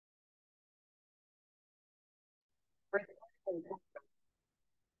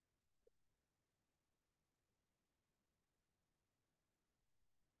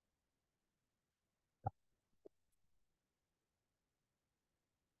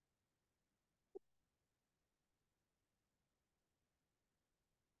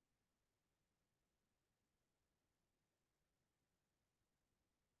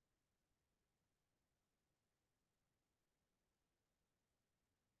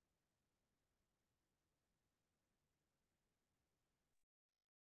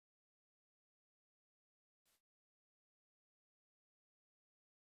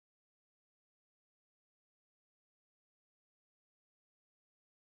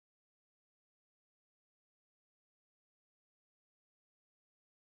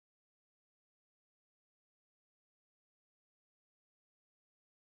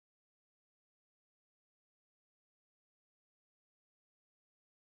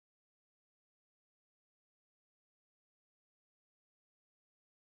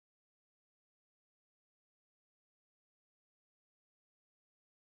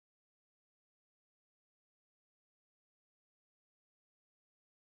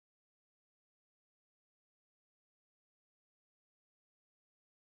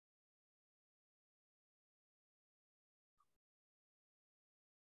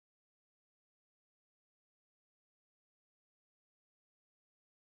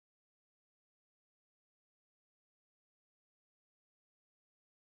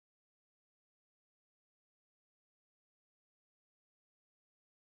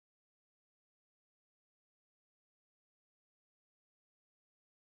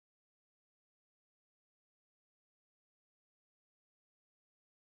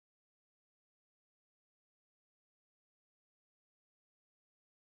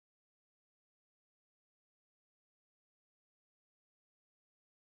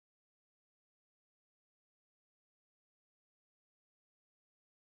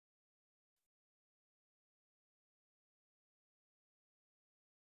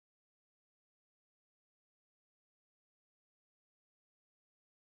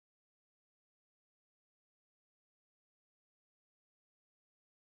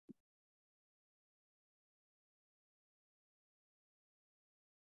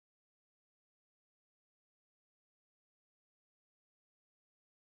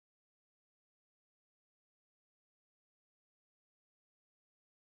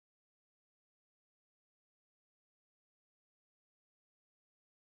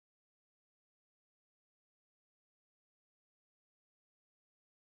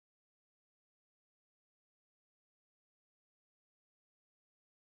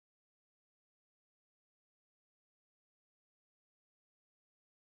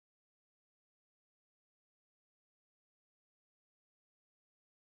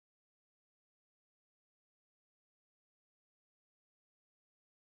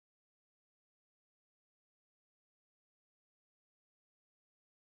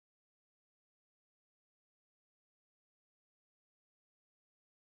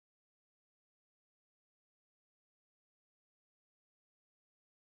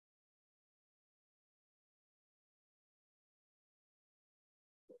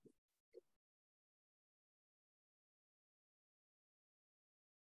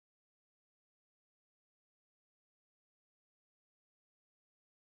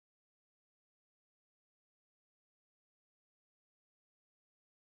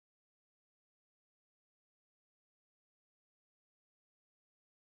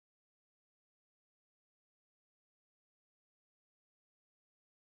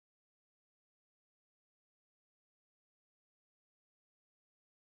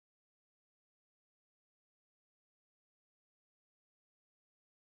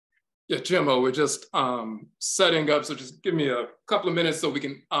Yeah, Jimmo, we're just setting up, so just give me a couple of minutes so we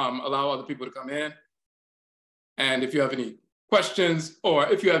can allow other people to come in. And if you have any questions or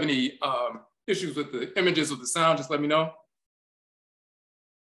if you have any issues with the images or the sound, just let me know.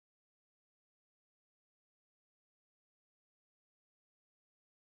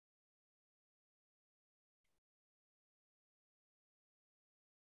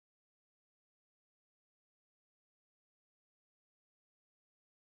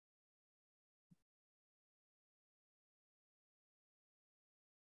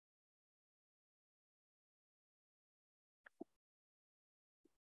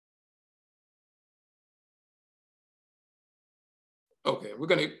 Okay, we're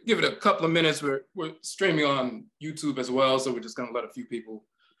gonna give it a couple of minutes. We're streaming on YouTube as well, so we're just gonna let a few people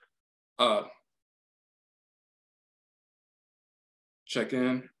check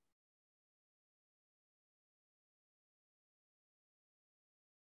in.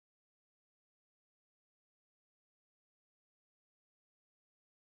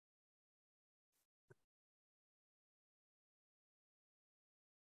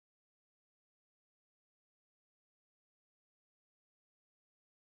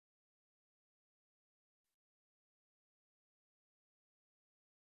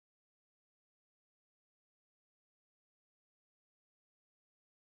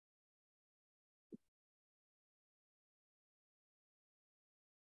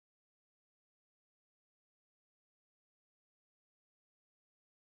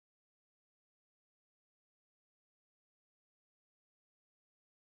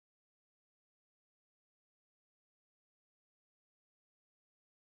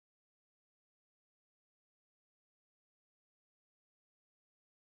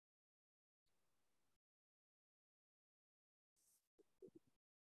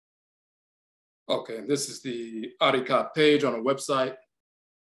 Okay, this is the ARI page on our website.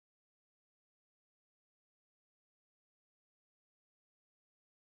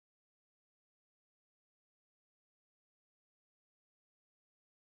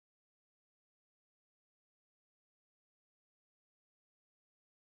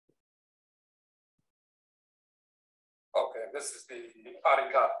 Okay, this is the ARI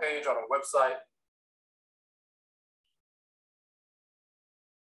page on our website.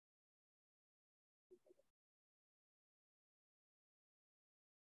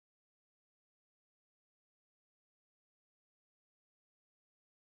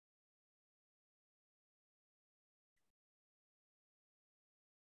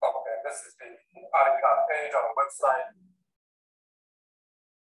 Okay, this is the ARI page on our website.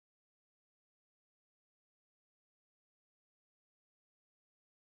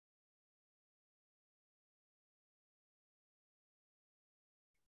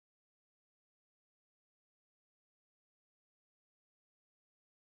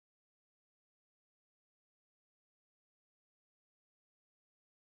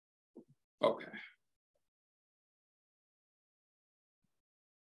 Okay.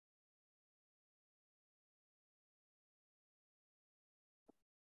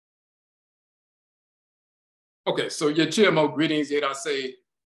 Okay, so your GMO greetings, yet I say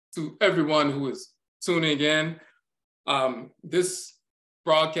to everyone who is tuning in. This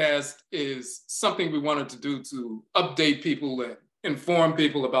broadcast is something we wanted to do to update people and inform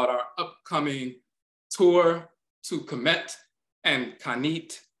people about our upcoming tour to Kamit and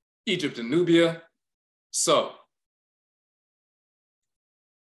Khanit, Egypt and Nubia. So,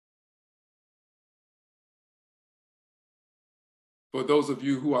 for those of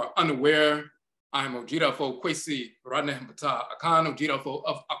you who are unaware, I'm Odwirafo Kwesi Ranehmbata Akan Odwirafo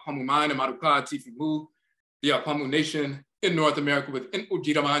of Akwamu and Maruka Tifimu, the Akwamu Nation in North America within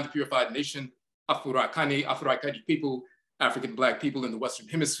Ujiraman, the purified nation, Afurakani people, African Black people in the Western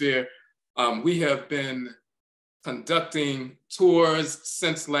Hemisphere. We have been conducting tours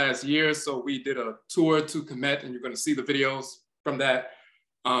since last year. So we did a tour to Kamit, and you're going to see the videos from that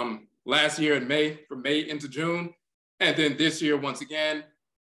last year in May, from May into June. And then this year, once again,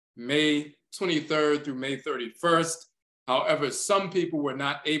 May 23rd through May 31st. However, some people were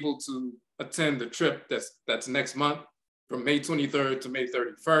not able to attend the trip that's next month, from May 23rd to May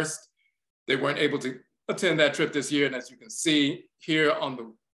 31st. They weren't able to attend that trip this year. And as you can see here on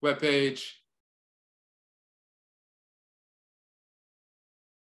the webpage,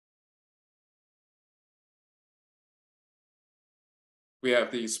 we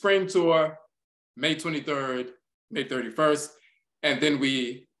have the spring tour, May 23rd, May 31st. And then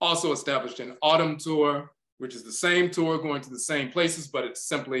we also established an autumn tour, which is the same tour going to the same places, but it's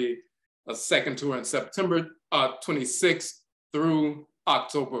simply a second tour in September 26th through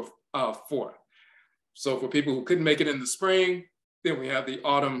October 4th. So for people who couldn't make it in the spring, then we have the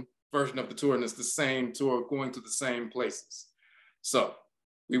autumn version of the tour, and it's the same tour going to the same places. So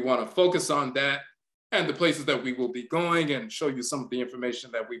we want to focus on that and the places that we will be going and show you some of the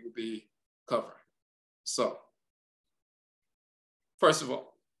information that we will be covering. So first of all,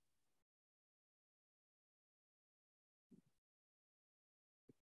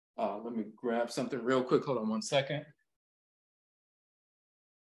 let me grab something real quick. Hold on one second.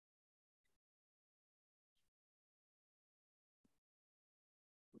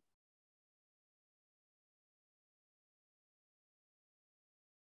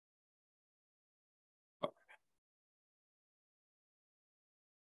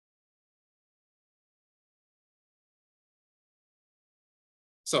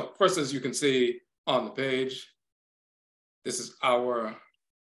 So first, as you can see on the page, this is our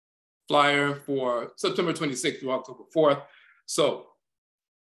flyer for September 26th through October 4th. So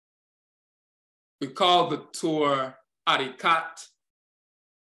we call the tour ARI Kat.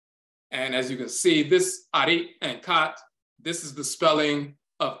 And as you can see, this ARI and Kat, this is the spelling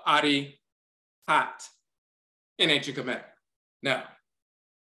of ARI Kat in ancient Khmer. Now,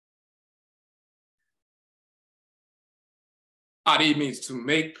 ARI means to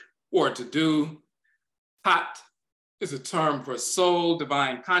make or to do. Kat is a term for soul,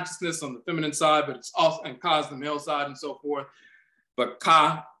 divine consciousness on the feminine side, but it's also, and Ka is the male side and so forth. But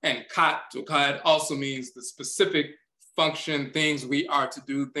Ka and Kat, or Kat, also means the specific function, things we are to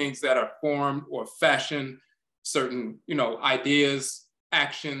do, things that are formed or fashioned, certain, ideas,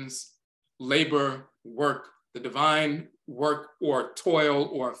 actions, labor, work, the divine work or toil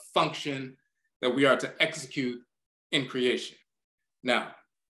or function that we are to execute in creation. Now,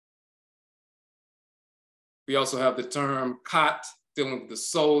 we also have the term Kat, dealing with the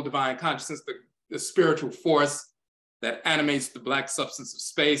soul, divine consciousness, the spiritual force that animates the black substance of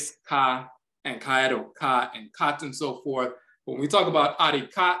space, Ka and Kayat, or Ka and Kat, and so forth. When we talk about ARI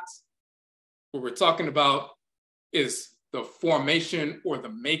Kat, what we're talking about is the formation or the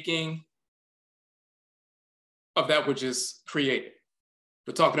making of that which is created.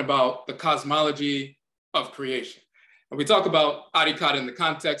 We're talking about the cosmology of creation. And we talk about ARI Kat in the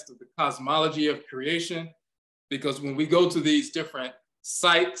context of the cosmology of creation, because when we go to these different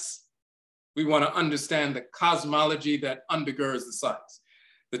sites, we want to understand the cosmology that undergirds the sites.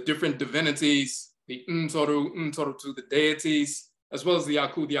 The different divinities, the Ntorotu, the deities, as well as the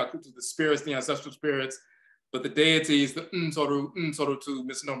Akutu, the spirits, the ancestral spirits, but the deities, the Ntorotu,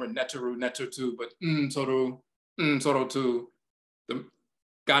 misnomer Ntorou, but Ntorotu, the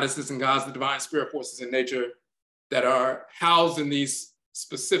goddesses and gods, the divine spirit forces in nature that are housed in these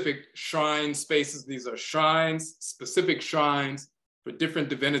specific shrine spaces. These are shrines, specific shrines for different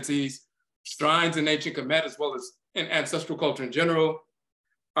divinities. Shrines in ancient Kemet, as well as in ancestral culture in general,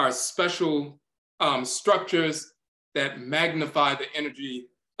 are special structures that magnify the energy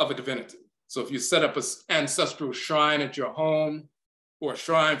of a divinity. So if you set up an ancestral shrine at your home, or a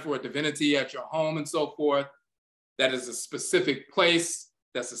shrine for a divinity at your home and so forth, that is a specific place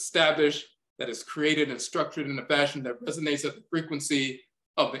that's established, that is created and structured in a fashion that resonates at the frequency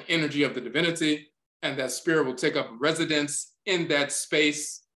of the energy of the divinity, and that spirit will take up residence in that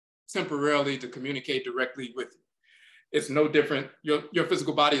space temporarily to communicate directly with you. It's no different. Your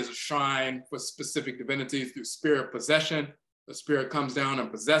physical body is a shrine for specific divinities through spirit possession. The spirit comes down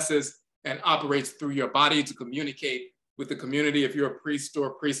and possesses and operates through your body to communicate with the community. If you're a priest or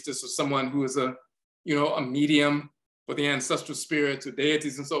a priestess or someone who is a medium for the ancestral spirits or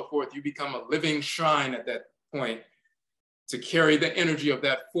deities and so forth, you become a living shrine at that point to carry the energy of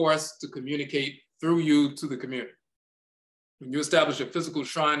that force to communicate through you to the community. When you establish a physical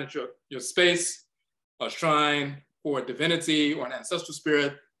shrine at your space, a shrine for a divinity or an ancestral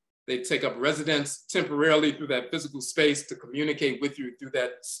spirit, they take up residence temporarily through that physical space to communicate with you through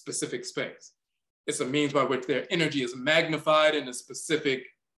that specific space. It's a means by which their energy is magnified in a specific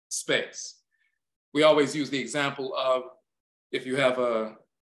space. We always use the example of if you have a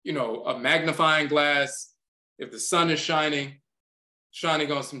magnifying glass, if the sun is shining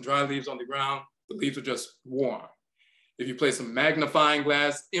on some dry leaves on the ground, the leaves are just warm. If you place a magnifying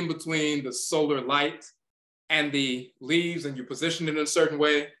glass in between the solar light and the leaves and you position it in a certain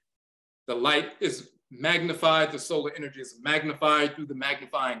way, the light is magnified, the solar energy is magnified through the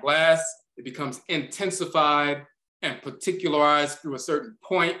magnifying glass. It becomes intensified and particularized through a certain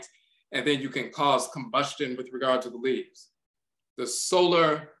point, and then you can cause combustion with regard to the leaves. The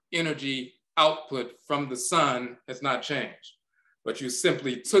solar energy output from the sun has not changed, but you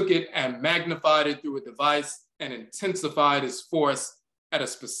simply took it and magnified it through a device and intensified its force at a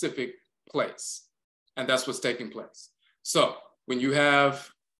specific place. And that's what's taking place. So when you have,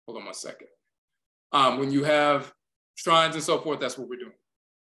 hold on one second. When you have shrines and so forth, that's what we're doing.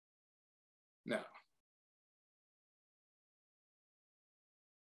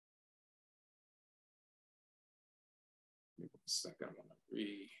 second, I want to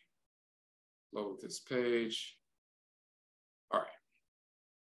reload this page. All right.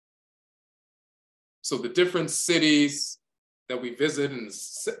 So the different cities that we visit and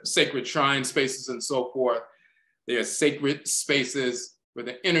sacred shrine spaces and so forth, they are sacred spaces where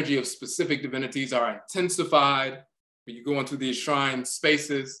the energy of specific divinities are intensified. When you go into these shrine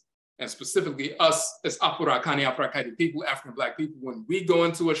spaces, and specifically us as Afurakani people, African Black people, when we go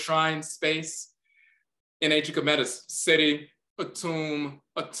into a shrine space in ancient Kemet, a city, a tomb,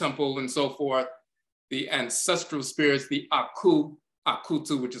 a temple, and so forth, the ancestral spirits, the Aku,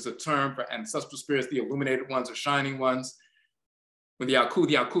 Akutu, which is a term for ancestral spirits, the illuminated ones or shining ones. When the Aku,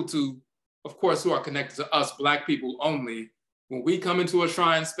 the Akutu, of course, who are connected to us, Black people only, when we come into a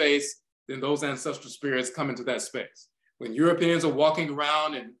shrine space, then those ancestral spirits come into that space. When Europeans are walking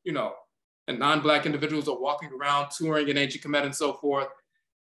around and, and non-Black individuals are walking around touring in ancient Kemet and so forth,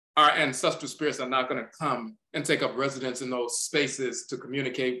 our ancestral spirits are not going to come and take up residence in those spaces to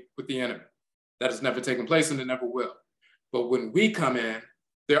communicate with the enemy. That has never taken place and it never will. But when we come in,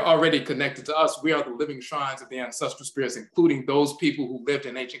 they're already connected to us. We are the living shrines of the ancestral spirits, including those people who lived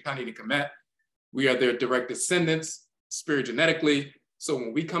in ancient Kamit and Khanit. We are their direct descendants, spirit genetically. So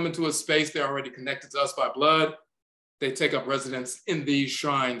when we come into a space, they're already connected to us by blood. They take up residence in these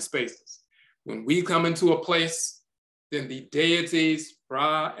shrine spaces. When we come into a place, then the deities,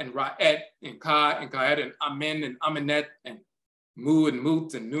 Ra and Ra'et and Ka and Ka'et and Amen and Amenet and Mu and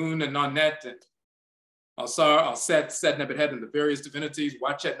Mut and Nun and Nonet and Alsar, Alset, Set, Nebuchadnezzar, and the various divinities,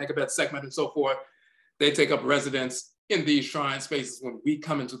 Wachet, Nekabet, Sekhmet, and so forth, they take up residence in these shrine spaces when we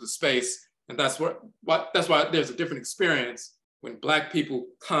come into the space. And that's why there's a different experience when Black people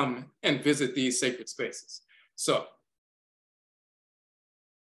come and visit these sacred spaces. So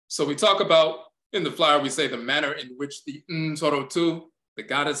we talk about, in the flyer, we say the manner in which the Ntorotu, the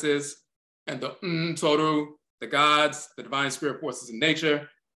goddesses, and the Ntorou, the gods, the divine spirit forces in nature,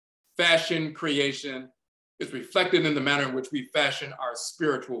 fashion creation, is reflected in the manner in which we fashion our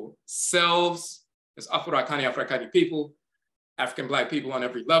spiritual selves as Afurakani people, African Black people on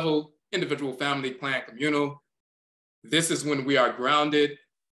every level, individual, family, clan, communal. This is when we are grounded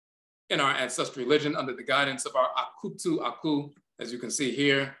in our ancestral religion under the guidance of our Akutu Aku, as you can see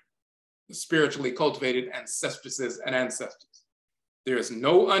here, the spiritually cultivated ancestresses and ancestors. There is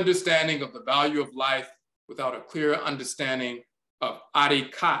no understanding of the value of life without a clear understanding of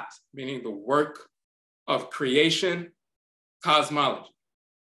Arikat, meaning the work of creation, cosmology.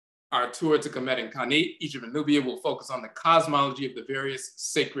 Our tour to Kamit and Khanit, Egypt and Nubia, will focus on the cosmology of the various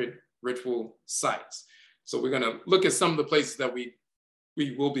sacred ritual sites. So we're going to look at some of the places that we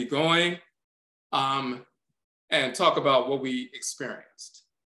will be going and talk about what we experienced.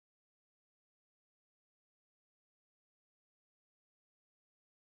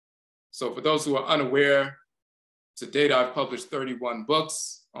 So for those who are unaware, to date, I've published 31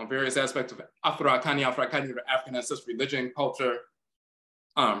 books on various aspects of Afurakani, African ancestral religion, culture,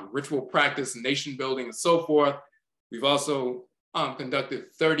 ritual practice, nation building, and so forth. We've also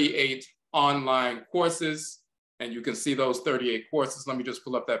conducted 38 online courses, and you can see those 38 courses. Let me just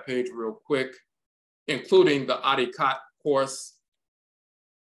pull up that page real quick, including the Arikat course.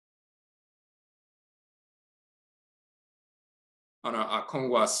 On our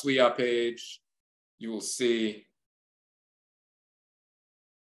Akongwa Suya page, you will see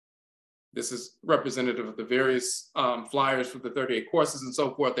this is representative of the various flyers for the 38 courses and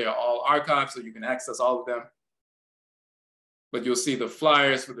so forth. They are all archived, so you can access all of them. But you'll see the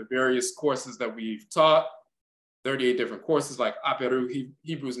flyers for the various courses that we've taught, 38 different courses like Aperu,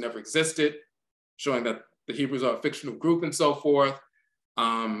 Hebrews never existed, showing that the Hebrews are a fictional group and so forth.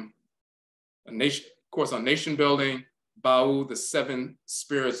 A course on nation building, Ba'u, the 7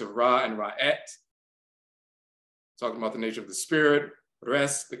 spirits of Ra and Ra'et, talking about the nature of the spirit,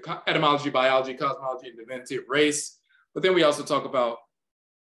 rest, the etymology, biology, cosmology, and divinity of race. But then we also talk about,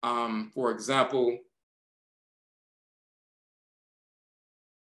 for example,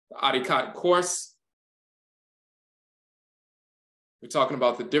 the Arikat course. We're talking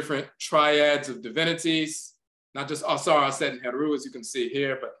about the different triads of divinities, not just Asar, Aset, and Heru, as you can see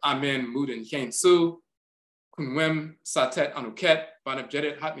here, but Amen, Mut, and Khensu, Kunwem, Satet, Anuket, Banab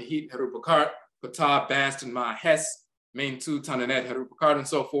Jedit, Hatmihit, Heru Bakar, Pata, Bast, and Mahes, Main 2, Tananet, Heru Bakar, and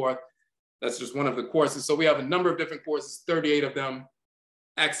so forth. That's just one of the courses. So we have a number of different courses, 38 of them,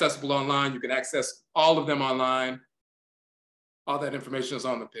 accessible online. You can access all of them online. All that information is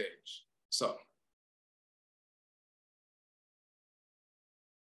on the page. So.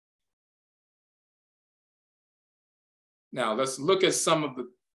 Now let's look at some of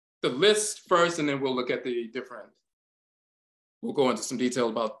the list first, and then we'll look at the different, we'll go into some detail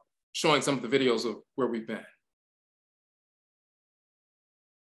about showing some of the videos of where we've been.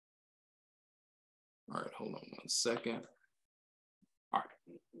 All right, hold on 1 second. All right.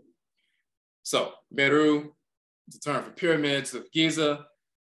 So Meru, the term for pyramids of Giza,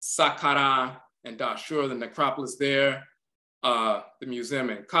 Sakkara and Dashur, the necropolis there, the museum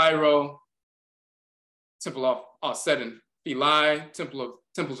in Cairo, Temple of Aset in Philae,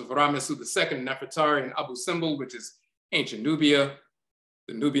 temples of Ramessu II, Nefertari, and Abu Simbel, which is ancient Nubia,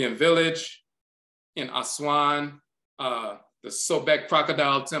 the Nubian village in Aswan, the Sobek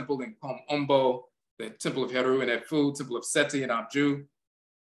crocodile temple in Kom-Ombo, the temple of Heru in Edfu, temple of Seti in Abdu,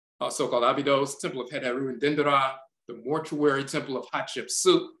 so-called Abydos, temple of Heru in Dendera, the mortuary temple of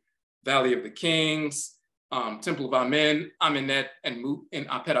Hatshepsut, Valley of the Kings, temple of Amen, Amenet, and Mut in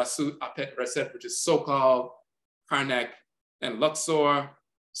Apet Asetu, Apet Asetu, which is so-called Karnak and Luxor.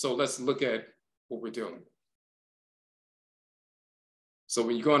 So let's look at what we're doing. So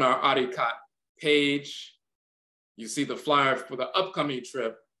when you go on our ARI page, you see the flyer for the upcoming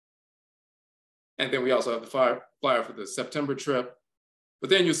trip. And then we also have the flyer for the September trip. But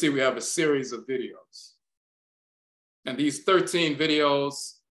then you see we have a series of videos. And these 13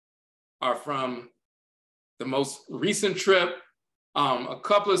 videos are from the most recent trip, a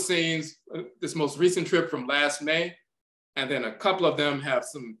couple of scenes, this most recent trip from last May, and then a couple of them have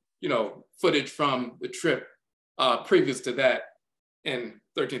some, footage from the trip previous to that in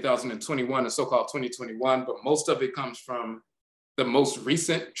 13,021, the so-called 2021, but most of it comes from the most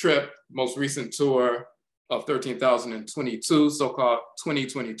recent trip, most recent tour of 13,022, so-called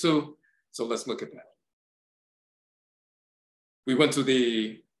 2022. So let's look at that. We went to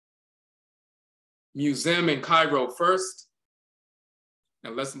the museum in Cairo first,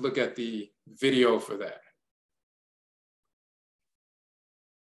 and let's look at the video for that.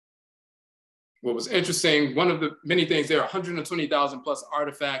 What was interesting, one of the many things, there are 120,000 plus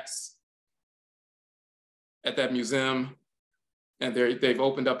artifacts at that museum, and they've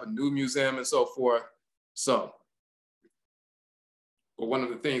opened up a new museum and so forth. So, but one of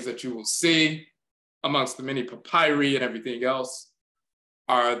the things that you will see amongst the many papyri and everything else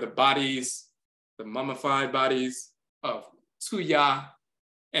are the bodies, the mummified bodies of Tuya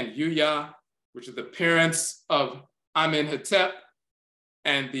and Yuya, which are the parents of Amenhotep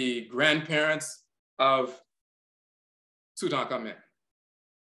and the grandparents of Tutankhamen.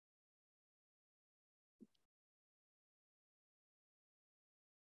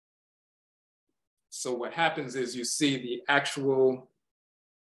 So what happens is you see the actual,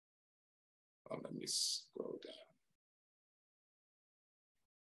 let me scroll down.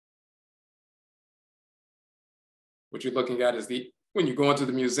 What you're looking at is when you go into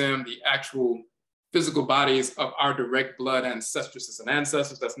the museum, the actual physical bodies of our direct blood ancestresses and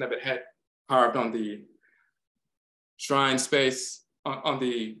ancestors that's never had carved on the shrine space, on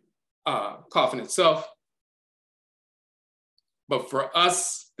the coffin itself. But for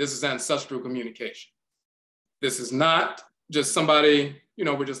us, this is ancestral communication. This is not just somebody,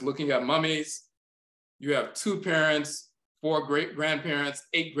 we're just looking at mummies. You have 2 parents, 4 great-grandparents,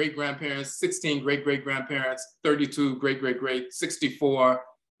 8 great-grandparents, 16 great-great-grandparents, 32 great-great-great, 64.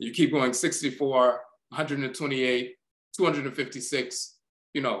 You keep going 64, 128, 256,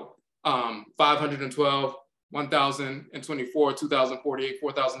 512, 1,024, 2,048,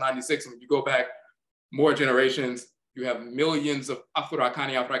 4,096. And when you go back more generations, you have millions of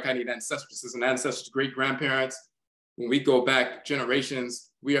Afurakani ancestresses and ancestors, great-grandparents. When we go back generations,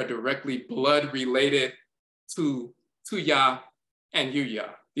 we are directly blood related to Tuya and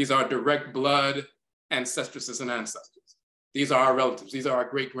Yuya. These are direct blood ancestresses and ancestors. These are our relatives. These are our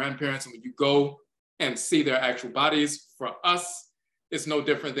great-grandparents. And when you go and see their actual bodies, for us, it's no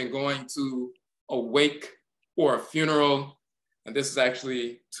different than going to a wake or a funeral. And this is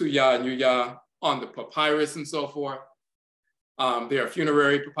actually Tuya and Yuya on the papyrus and so forth. They are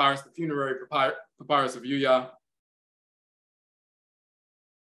funerary papyrus, the funerary papyrus of Yuya.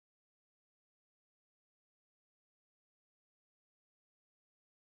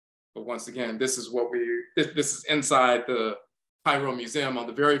 But once again, this is this is inside the Cairo Museum on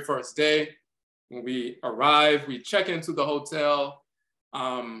the very first day. When we arrive, we check into the hotel.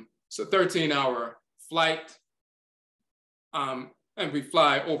 It's a 13-hour flight. And we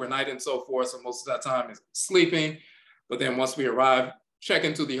fly overnight and so forth. So most of that time is sleeping. But then once we arrive, check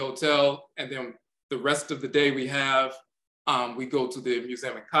into the hotel. And then the rest of the day we have, we go to the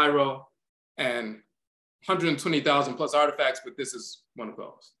museum in Cairo, and 120,000 plus artifacts, but this is one of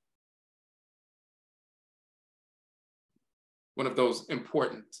those. One of those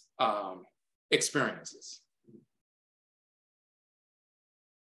important experiences.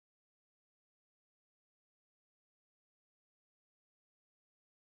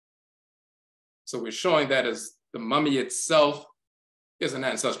 So we're showing that as the mummy itself is an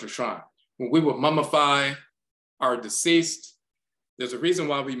ancestral shrine. when we would mummify our deceased, there's a reason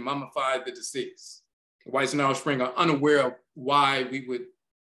why we mummify the deceased. The whites in our spring are unaware of why we would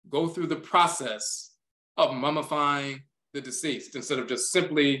go through the process of mummifying the deceased instead of just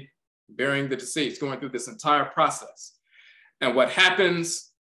simply burying the deceased, going through this entire process. And what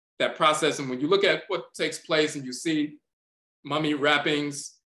happens, that process, and when you look at what takes place and you see mummy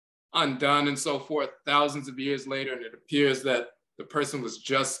wrappings undone and so forth, thousands of years later, and it appears that the person was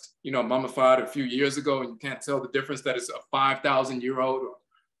just, mummified a few years ago, and you can't tell the difference that it's a 5,000-year-old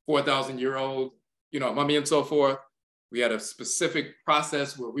or 4,000-year-old, mummy and so forth. We had a specific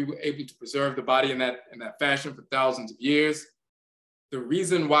process where we were able to preserve the body in that fashion for thousands of years. The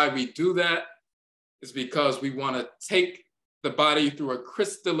reason why we do that is because we want to take the body through a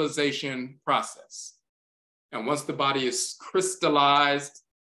crystallization process. And once the body is crystallized,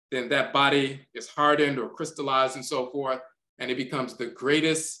 then that body is hardened or crystallized and so forth, and it becomes the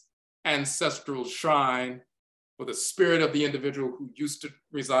greatest ancestral shrine for the spirit of the individual who used to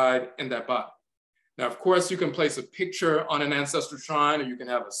reside in that body. Now, of course, you can place a picture on an ancestral shrine, or you can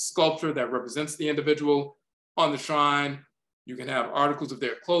have a sculpture that represents the individual on the shrine. You can have articles of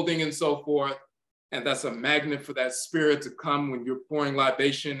their clothing and so forth. And that's a magnet for that spirit to come when you're pouring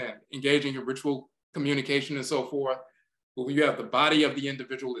libation and engaging in ritual communication and so forth. But when you have the body of the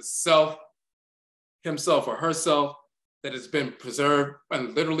individual itself, himself or herself, that has been preserved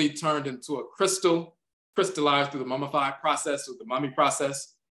and literally turned into a crystal, crystallized through the mummified process or the mummy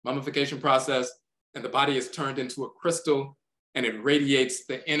process, mummification process, and the body is turned into a crystal, and it radiates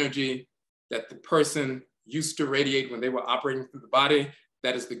the energy that the person used to radiate when they were operating through the body.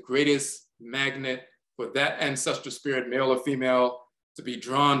 That is the greatest magnet for that ancestral spirit, male or female, to be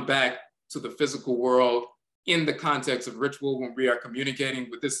drawn back to the physical world in the context of ritual when we are communicating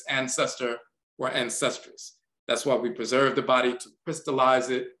with this ancestor or ancestress. That's why we preserve the body, to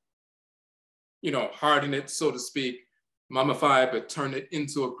crystallize it, harden it, so to speak, mummify it, but turn it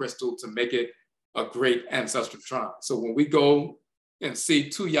into a crystal to make it a great ancestral shrine. So when we go and see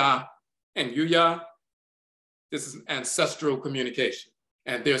Tuya and Yuya, this is ancestral communication,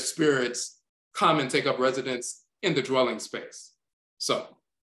 and their spirits come and take up residence in the dwelling space. So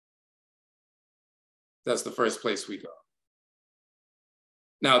that's the first place we go.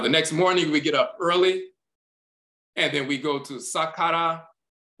 Now, the next morning we get up early, and then we go to Sakkara,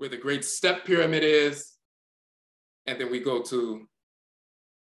 where the great step pyramid is, and then we go to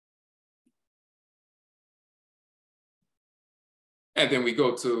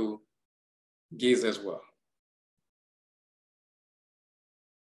Giza as well.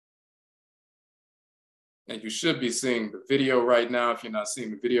 And you should be seeing the video right now. If you're not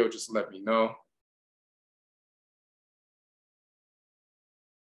seeing the video, just let me know.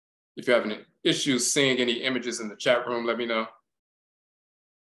 If you're having issues seeing any images in the chat room, let me know.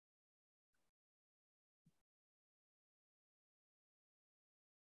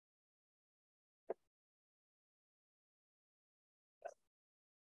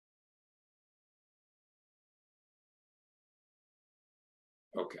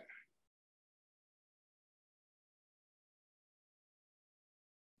 Okay.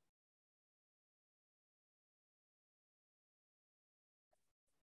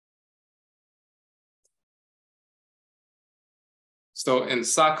 So in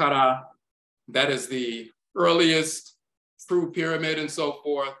Sakkara, that is the earliest true pyramid and so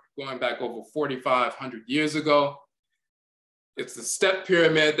forth, going back over 4,500 years ago. It's the step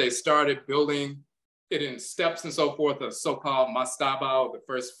pyramid. They started building it in steps and so forth, the so-called mastaba, or the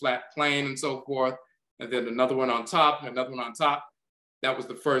first flat plane and so forth, and then another one on top and another one on top. That was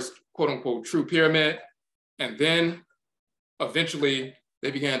the first quote unquote true pyramid. And then eventually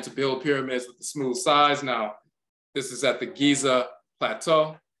they began to build pyramids with the smooth sides. Now, this is at the Giza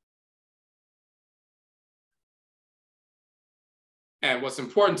plateau. And what's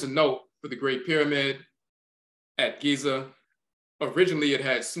important to note for the Great Pyramid at Giza, originally it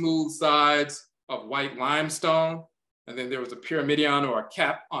had smooth sides of white limestone, and then there was a pyramidion or a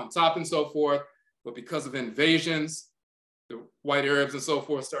cap on top and so forth. But because of invasions, the white Arabs and so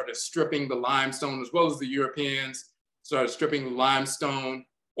forth started stripping the limestone, as well as the Europeans started stripping the limestone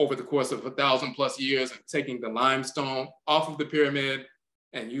over the course of 1,000+ years, and taking the limestone off of the pyramid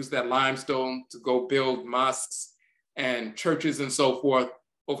and use that limestone to go build mosques and churches and so forth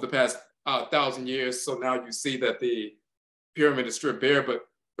over the past 1,000 years. So now you see that the pyramid is stripped bare, but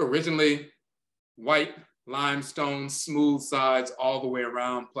originally white limestone, smooth sides all the way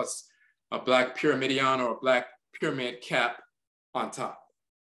around, plus a black pyramidion or a black pyramid cap on top.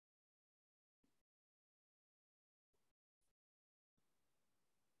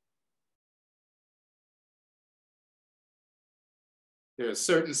 There are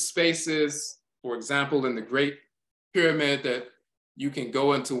certain spaces, for example, in the Great Pyramid, that you can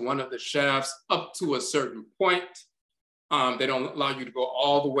go into one of the shafts up to a certain point. They don't allow you to go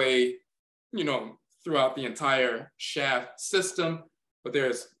all the way, throughout the entire shaft system, but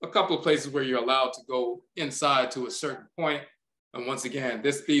there's a couple of places where you're allowed to go inside to a certain point. And once again,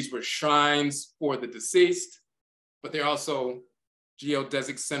 these were shrines for the deceased, but they're also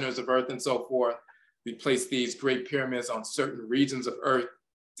geodesic centers of Earth and so forth. We place these great pyramids on certain regions of Earth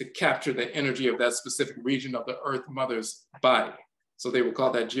to capture the energy of that specific region of the Earth Mother's body. So they will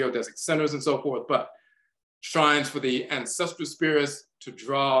call that geodesic centers and so forth, but shrines for the ancestral spirits to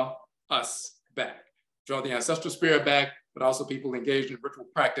draw us back, draw the ancestral spirit back, but also people engaged in ritual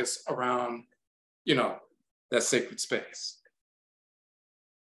practice around, that sacred space.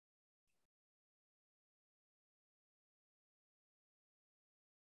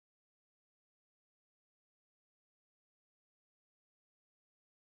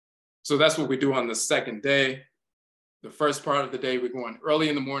 So that's what we do on the second day. The first part of the day, we're going early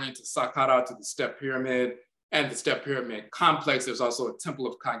in the morning to Sakkara, to the Step Pyramid and the Step Pyramid complex. There's also a temple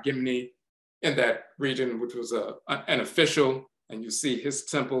of Kagimni in that region, which was an official, and you see his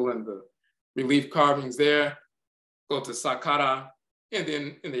temple and the relief carvings there. Go to Sakkara, and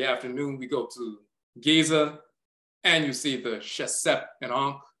then in the afternoon, we go to Giza, and you see the Hatshepsut and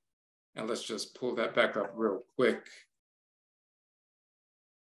Ankh. And let's just pull that back up real quick.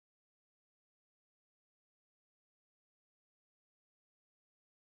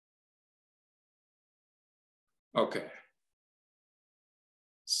 Okay.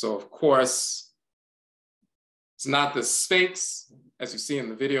 So of course, it's not the Sphinx. As you see in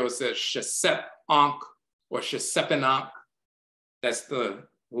the video, it says Hatshepsut Ankh or Hatshepsut Ankh. That's the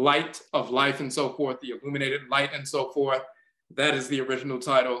light of life and so forth, the illuminated light and so forth. That is the original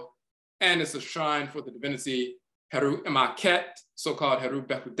title. And it's a shrine for the divinity Heru Imaket, so-called Heru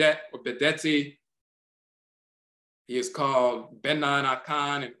Behudet or Bedeti. He is called Benan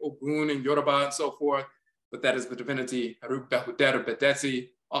Akan and Ogun in Yoruba and so forth, but that is the divinity Heru Behudet or Bedeti,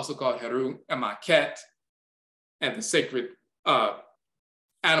 also called Heru Imaket. And the sacred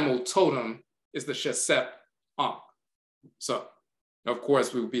animal totem is the Hatshepsut Ankh. So, of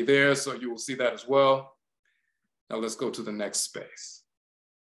course, we will be there, so you will see that as well. Now let's go to the next space.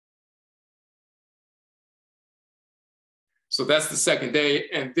 So that's the second day.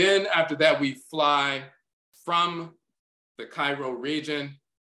 And then after that, we fly from the Cairo region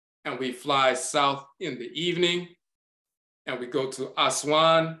and we fly south in the evening. And we go to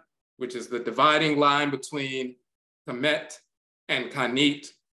Aswan, which is the dividing line between Kamit and Khanit,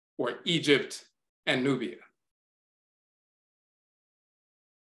 or Egypt and Nubia.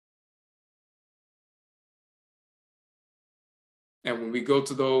 And when we go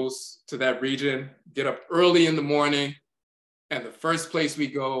to that region, get up early in the morning, and the first place we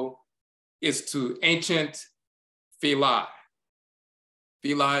go is to ancient Philae.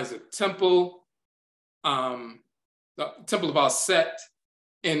 Philae is a temple, the temple of Aset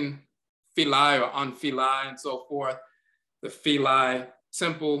in Philae or on Philae and so forth. The Philae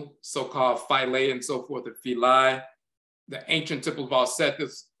temple, so-called Philae and so forth, the Philae, the ancient temple of Aset.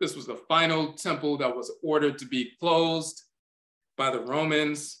 This was the final temple that was ordered to be closed by the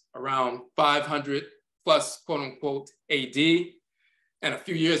Romans around 500 plus, quote unquote, AD. And a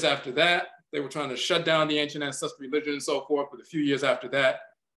few years after that, they were trying to shut down the ancient ancestral religion and so forth. But a few years after that,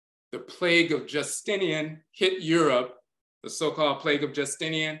 the plague of Justinian hit Europe, the so-called plague of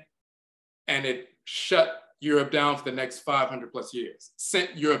Justinian, and it shut Europe down for the next 500 plus years,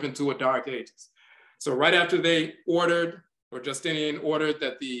 sent Europe into a dark ages. So right after they ordered, or Justinian ordered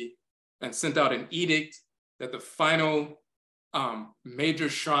and sent out an edict that the final major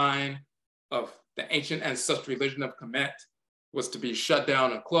shrine of the ancient ancestral religion of Kamit was to be shut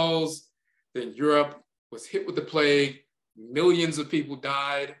down and closed. Then Europe was hit with the plague. Millions of people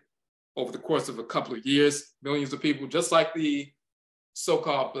died over the course of a couple of years. Millions of people, just like the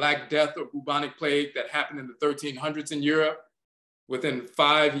so-called Black Death or bubonic plague that happened in the 1300s in Europe. Within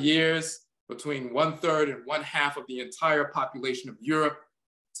 5 years, between 1/3 and 1/2 of the entire population of Europe,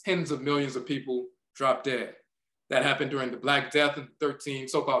 tens of millions of people dropped dead. That happened during the Black Death in the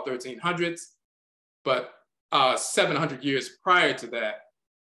so-called 1300s. But 700 years prior to that,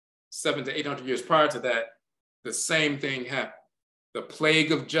 700 to 800 years prior to that, the same thing happened. The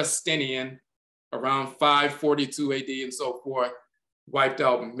plague of Justinian around 542 AD and so forth wiped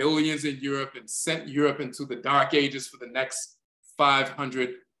out millions in Europe and sent Europe into the dark ages for the next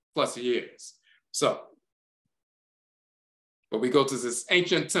 500 plus years. So, but we go to this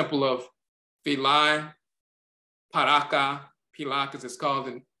ancient temple of Philae, Paraaka, Pilak as it's called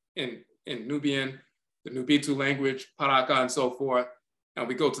in Nubian, the Nubitu language, Paraaka and so forth. And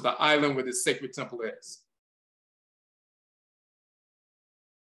we go to the island where this sacred temple is.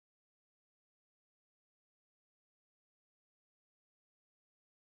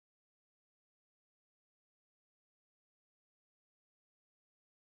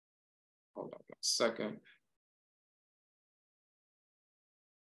 Hold on 1 second.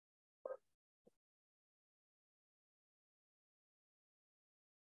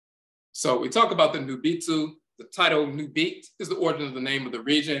 So we talk about the Nubitu. The title Nubit is the origin of the name of the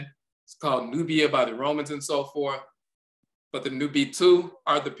region. It's called Nubia by the Romans and so forth. But the Nubitu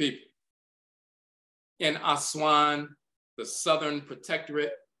are the people. In Aswan, the Southern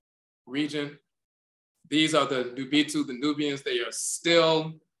Protectorate region, these are the Nubitu, the Nubians. They are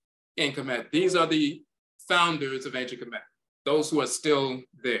still in Kemet. These are the founders of ancient Kemet, those who are still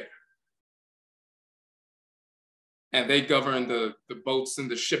there. And they govern the boats and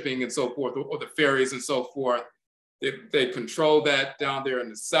the shipping and so forth, or the ferries and so forth. They control that down there in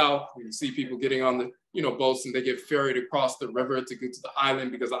the south. You see people getting on the boats, and they get ferried across the river to get to the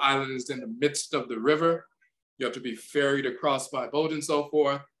island, because the island is in the midst of the river. You have to be ferried across by boat and so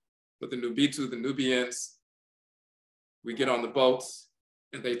forth. But the Nubitu, the Nubians, we get on the boats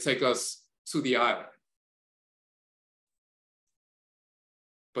and they take us to the island.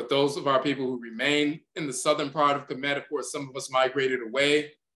 But those of our people who remain in the southern part of Kemet, of course, some of us migrated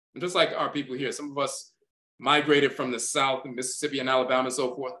away. And just like our people here, some of us migrated from the south in Mississippi and Alabama and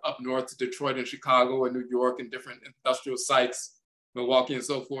so forth, up north to Detroit and Chicago and New York and different industrial sites, Milwaukee and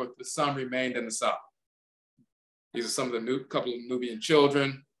so forth. But some remained in the south. These are some of the couple of Nubian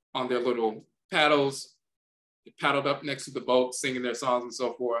children on their little paddles. They paddled up next to the boat, singing their songs and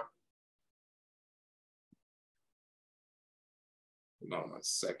so forth. Hold on 1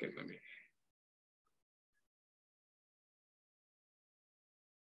 second, let me.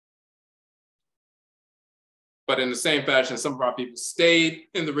 But in the same fashion, some of our people stayed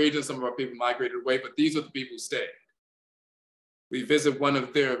in the region, some of our people migrated away, but these are the people who stayed. We visit one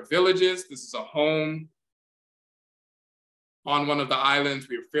of their villages. This is a home on one of the islands.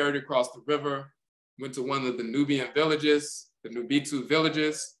 We were ferried across the river, went to one of the Nubian villages, the Nubitu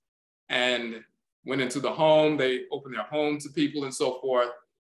villages, and went into the home. They opened their home to people and so forth.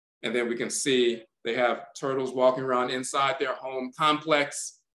 And then we can see they have turtles walking around inside their home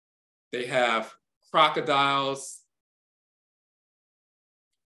complex. They have crocodiles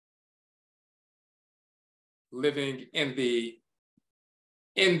living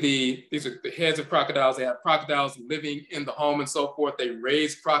these are the heads of crocodiles. They have crocodiles living in the home and so forth. They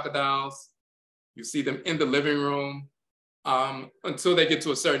raise crocodiles. You see them in the living room until they get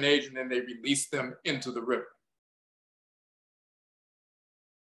to a certain age, and then they release them into the river.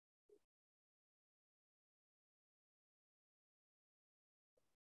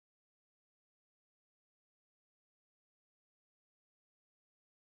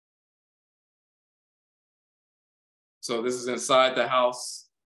 So this is inside the house,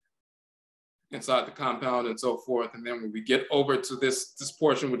 inside the compound and so forth. And then when we get over to this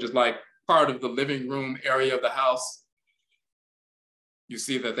portion, which is like part of the living room area of the house, you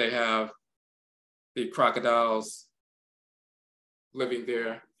see that they have the crocodiles living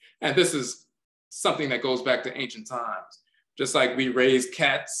there. And this is something that goes back to ancient times. Just like we raise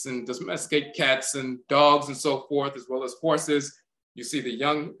cats and domesticate cats and dogs and so forth, as well as horses, you see the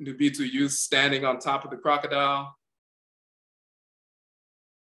young Nubitu youth standing on top of the crocodile.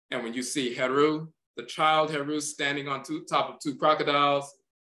 And when you see Heru, the child Heru standing on top of two crocodiles,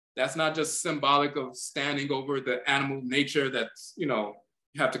 that's not just symbolic of standing over the animal nature that's, you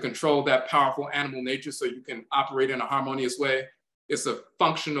have to control that powerful animal nature so you can operate in a harmonious way. It's a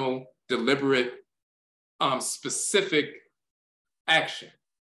functional, deliberate, specific action.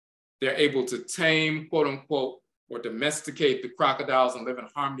 They're able to tame, quote unquote, or domesticate the crocodiles and live in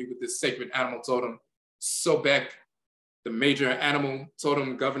harmony with this sacred animal totem. Sobek, the major animal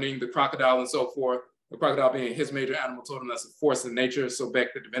totem governing the crocodile and so forth, the crocodile being his major animal totem, that's a force in nature,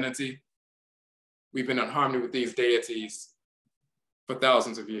 Sobek, the divinity. We've been in harmony with these deities for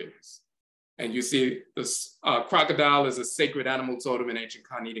thousands of years. And you see this crocodile is a sacred animal totem in ancient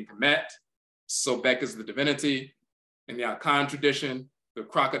Khanit and Kemet. Sobek is the divinity. In the Akan tradition, the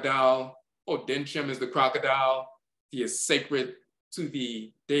crocodile, Odenchim is the crocodile. He is sacred to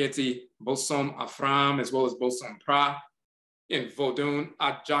the deity Bosom Afram as well as Bosom Pra. In Vodun,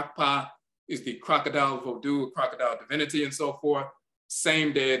 Ajakpa is the crocodile Vodou, crocodile divinity and so forth.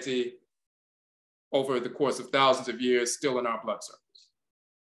 Same deity over the course of thousands of years, still in our blood circles.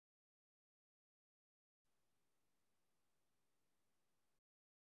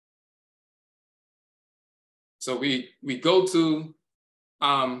 So we go to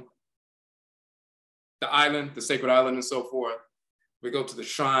the island, the sacred island and so forth. We go to the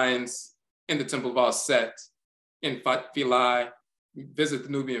shrines in the Temple of Aset, in Philae, visit the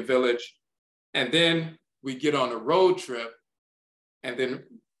Nubian village, and then we get on a road trip. And then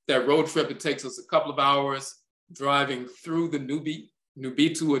that road trip, it takes us a couple of hours driving through the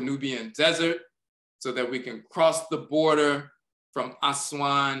Nubitu or Nubian desert so that we can cross the border from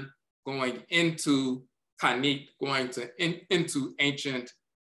Aswan going into Khanit, going into ancient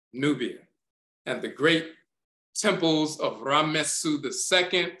Nubia. And the great temples of Ramessu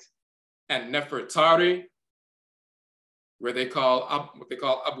II and Nefertari, where what they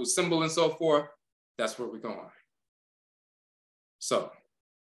call Abu Simbel and so forth, that's where we're going.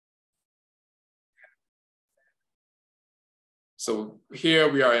 So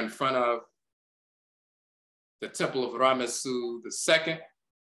here we are in front of the Temple of Ramessu II,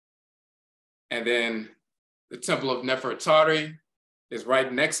 and then the Temple of Nefertari is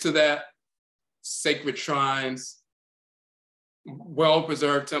right next to that. Sacred shrines,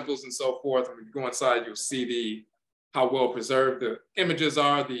 well-preserved temples and so forth. When you go inside, you'll see how well-preserved the images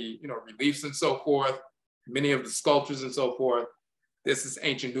are, the reliefs and so forth, many of the sculptures and so forth. This is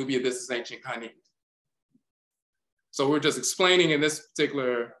ancient Nubia, this is ancient Khanit. So we're just explaining in this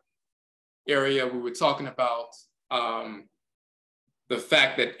particular area, we were talking about the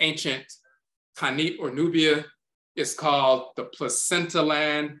fact that ancient Khanit or Nubia is called the placenta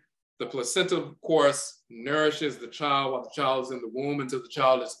land. The placenta, of course, nourishes the child while the child is in the womb until the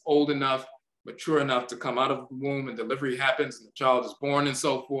child is old enough, mature enough to come out of the womb and delivery happens and the child is born and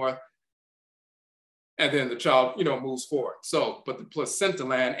so forth. And then the child, moves forward. So, but the placenta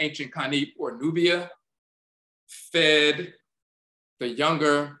land, ancient Khanit or Nubia, fed the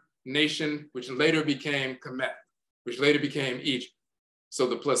younger nation, which later became Kemet, which later became Egypt. So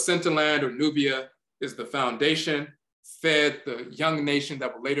the placenta land or Nubia is the foundation, fed the young nation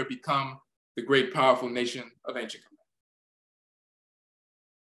that will later become the great powerful nation of ancient Kemet.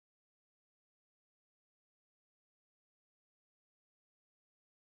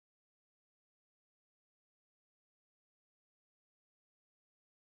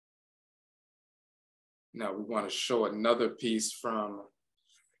 Now we want to show another piece from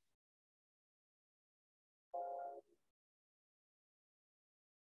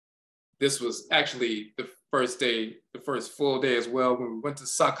this was actually the first full day as well, when we went to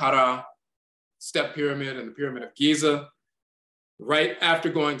Sakkara, Step Pyramid and the Pyramid of Giza. Right after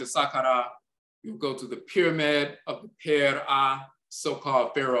going to Sakkara, you go to the Pyramid of the Per-A,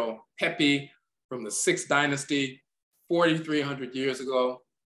 so-called Pharaoh Pepi from the 6th dynasty, 4,300 years ago,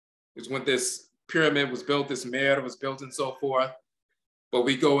 is when this pyramid was built, this Meru was built and so forth. But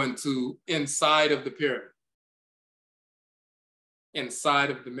we go inside of the pyramid.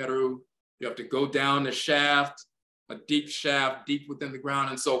 Inside of the Meru, you have to go down the shaft, a deep shaft, deep within the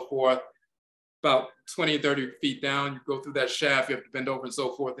ground and so forth. About 20 or 30 feet down, you go through that shaft, you have to bend over and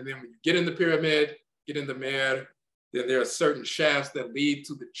so forth. And then when you get in the pyramid, get in the Meru, then there are certain shafts that lead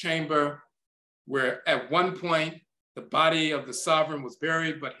to the chamber where at one point, the body of the sovereign was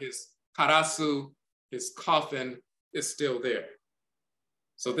buried, but his karasu, his coffin, is still there.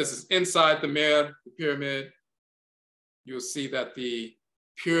 So this is inside the Meru, the pyramid. You'll see that the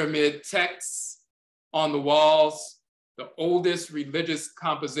pyramid texts on the walls, the oldest religious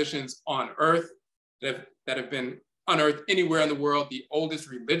compositions on earth that have been unearthed anywhere in the world, the oldest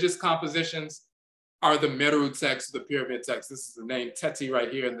religious compositions are the Meru texts, the pyramid texts. This is the name Teti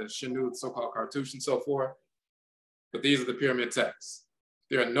right here in the Shinu, the so-called cartouche and so forth. But these are the pyramid texts.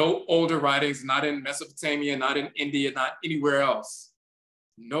 There are no older writings, not in Mesopotamia, not in India, not anywhere else.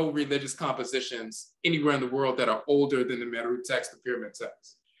 No religious compositions anywhere in the world that are older than the Meru text, the pyramid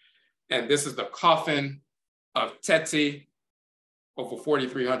text. And this is the coffin of Teti over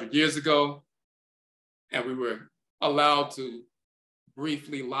 4,300 years ago. And we were allowed to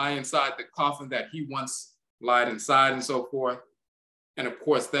briefly lie inside the coffin that he once lied inside and so forth. And of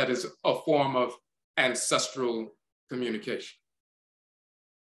course, that is a form of ancestral communication.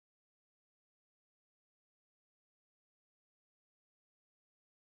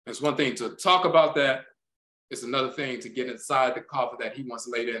 It's one thing to talk about that. It's another thing to get inside the coffin that he once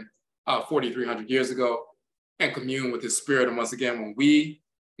laid in 4,300 years ago and commune with his spirit. And once again, when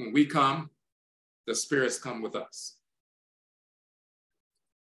we come, the spirits come with us.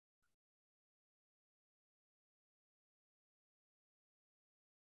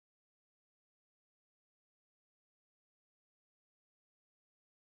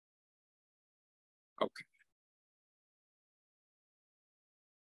 Okay.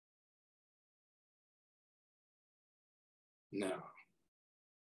 Now,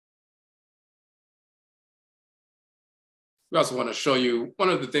 we also want to show you one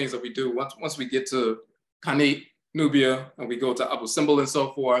of the things that we do once we get to Khanit. Nubia, and we go to Abu Simbel and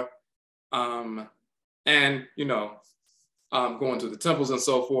so forth. And, you know, going to the temples and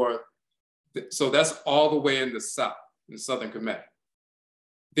so forth. So that's all the way in the south, in Southern Kamit.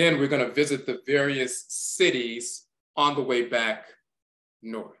 Then we're going to visit the various cities on the way back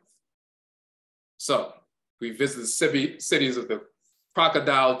north. So we visit the cities of the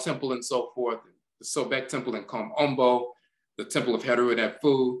Crocodile Temple and so forth, the Sobek Temple in Kom-Ombo, the Temple of Heru and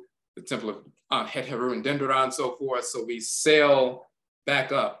Efu, the Temple of Het Heru and Dendera and so forth. So we sail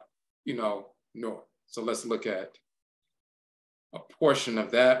back up, you know, north. So let's look at a portion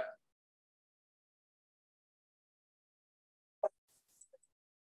of that.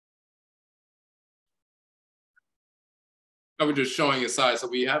 I was just showing you side. So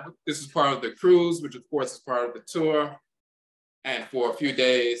we have, this is part of the cruise, which of course is part of the tour. And for a few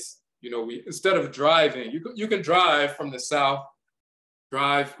days, you know, we, instead of driving, you can drive from the south,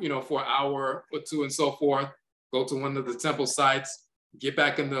 drive, you know, for an hour or two and so forth, go to one of the temple sites, get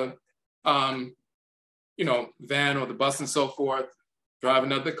back in the, you know, van or the bus and so forth, drive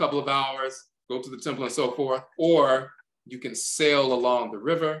another couple of hours, go to the temple and so forth, or you can sail along the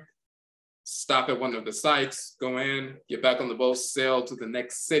river, stop at one of the sites, go in, get back on the boat, sail to the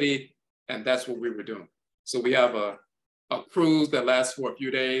next city, and that's what we were doing. So we have a cruise that lasts for a few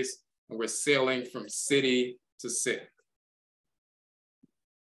days, and we're sailing from city to city.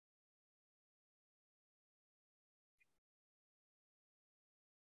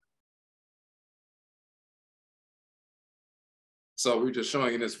 So we're just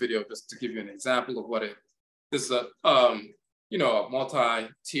showing in this video just to give you an example of what this is a, you know, a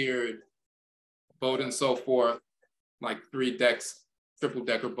multi-tiered boat and so forth, like 3 decks, triple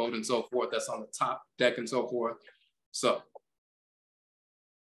decker boat and so forth, that's on the top deck and so forth. So.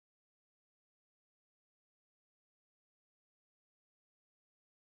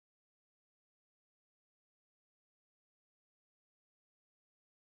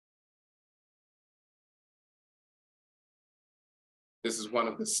 This is one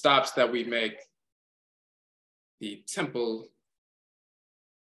of the stops that we make, the temple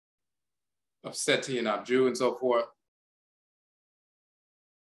of Teti and Abdu and so forth.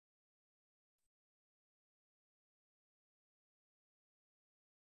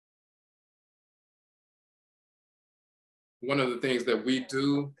 One of the things that we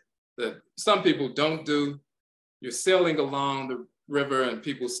do that some people don't do, you're sailing along the river and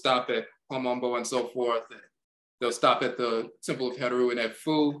people stop at Kom-Ombo and so forth. They'll stop at the Temple of Heru and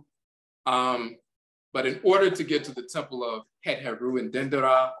Efu. But in order to get to the Temple of Het Heru and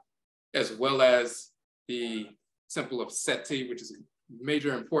Dendera, as well as the Temple of Teti, which is a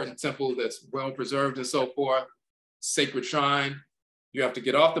major important temple that's well preserved and so forth, sacred shrine, you have to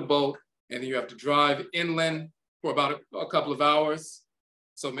get off the boat and then you have to drive inland for about a couple of hours.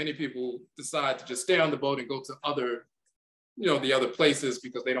 So many people decide to just stay on the boat and go to other, you know, the other places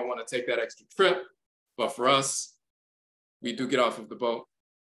because they don't want to take that extra trip. But for us, we do get off of the boat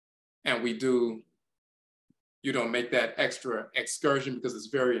and we do, you know, make that extra excursion because it's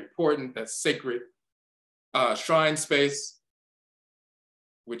very important, that sacred shrine space,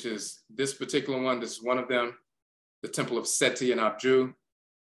 which is this particular one. This is one of them, the Temple of Teti and Abdu.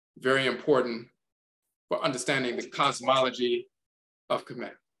 Very important for understanding the cosmology of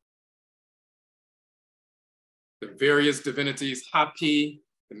Kamit. The various divinities, Hapi,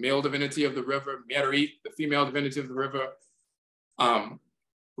 the male divinity of the river, Meru, the female divinity of the river,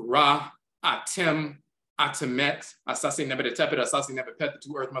 Ra, Atem, Atemet, Asasi Nebetepet, Asasi Nebepet, the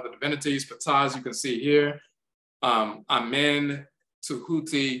 2 earth mother divinities, Pataz, you can see here, Amen,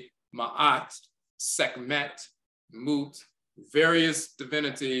 Tuhuti, Ma'at, Sekhmet, Mut, various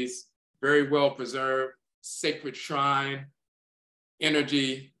divinities, very well preserved, sacred shrine.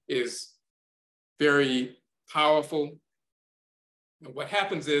 Energy is very powerful. And what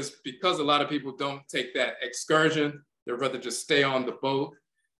happens is, because a lot of people don't take that excursion, they'd rather just stay on the boat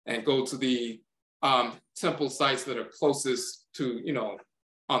and go to the temple sites that are closest to, you know,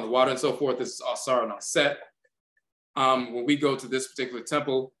 on the water and so forth. This is Asar and Aset. When we go to this particular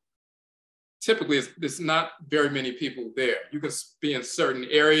temple, typically there's not very many people there. You can be in certain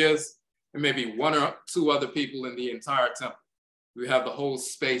areas and maybe 1 or 2 other people in the entire temple. We have the whole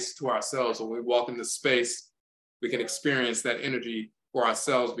space to ourselves. When we walk into space, we can experience that energy for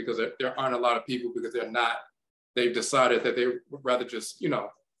ourselves because there aren't a lot of people, because they've decided that they would rather just, you know,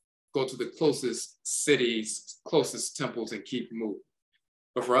 go to the closest cities, closest temples and keep moving.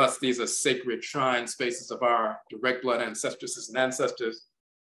 But for us, these are sacred shrine spaces of our direct blood ancestresses and ancestors,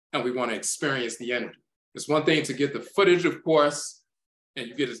 and we want to experience the energy. It's one thing to get the footage, of course, and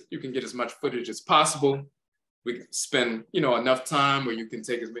you can get as much footage as possible, We can spend, enough time where you can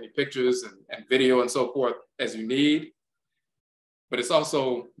take as many pictures and video and so forth as you need. But it's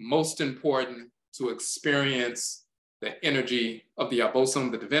also most important to experience the energy of the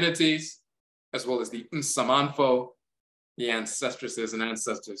Abosom, the divinities, as well as the Nsamanfo, the ancestresses and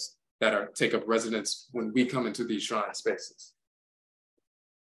ancestors that take up residence when we come into these shrine spaces.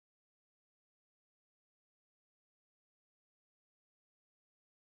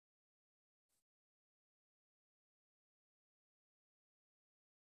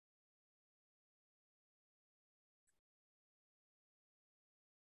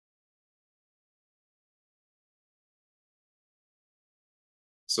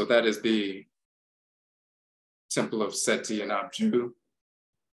 So that is the Temple of Seti and Abdu.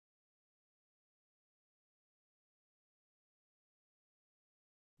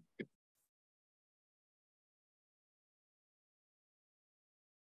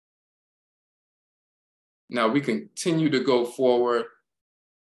 Now we continue to go forward.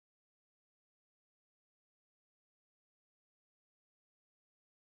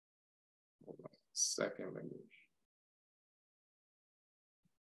 Hold on a second, let me.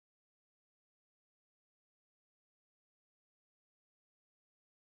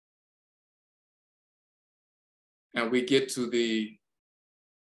 And we get to the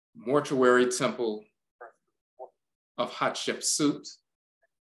mortuary temple of Hatshepsut.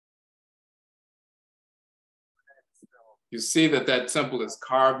 You see that temple is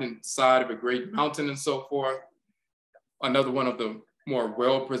carved inside of a great mountain and so forth. Another one of the more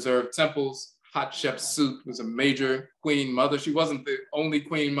well-preserved temples. Hatshepsut was a major queen mother. She wasn't the only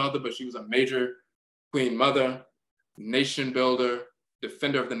queen mother, but she was a major queen mother, nation builder,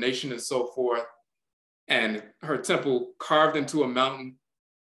 defender of the nation and so forth. And her temple carved into a mountain,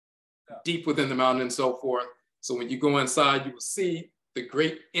 deep within the mountain and so forth. So when you go inside, you will see the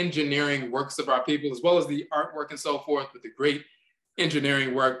great engineering works of our people, as well as the artwork and so forth, but the great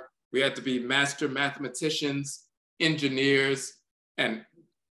engineering work. We had to be master mathematicians, engineers, and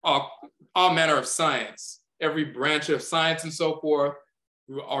all manner of science. Every branch of science and so forth,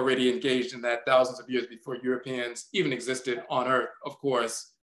 we were already engaged in that thousands of years before Europeans even existed on Earth, of course.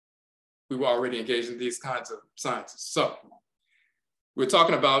 We were already engaged in these kinds of sciences. So we're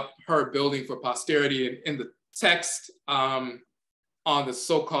talking about her building for posterity, and in the text on the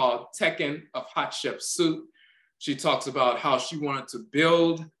so-called Tekken of Hatshepsut, she talks about how she wanted to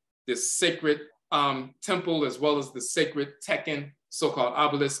build this sacred temple, as well as the sacred Tekken, so-called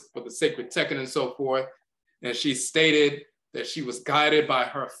obelisk for the sacred Tekken and so forth. And she stated that she was guided by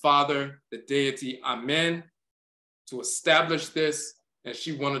her father, the deity Amen, to establish this. And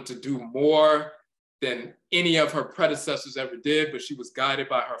she wanted to do more than any of her predecessors ever did, but she was guided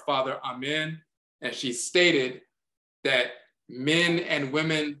by her father, Amen. And she stated that men and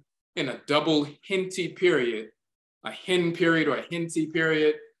women in a double Hinti period, a Hin period or a Hinti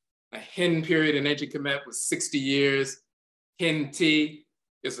period, a Hin period in ancient Kemet was 60 years. Hinti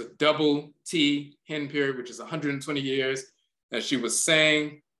is a double T Hin period, which is 120 years. And she was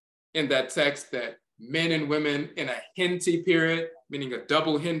saying in that text that men and women in a Hinti period, meaning a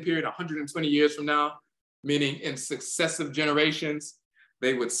double Hin period, 120 years from now, meaning in successive generations,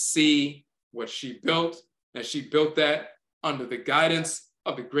 they would see what she built. And she built that under the guidance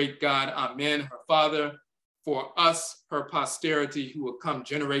of the great God, Amen, her father, for us, her posterity, who will come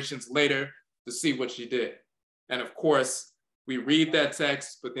generations later to see what she did. And of course, we read that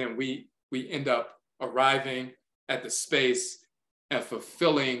text, but then we end up arriving at the space and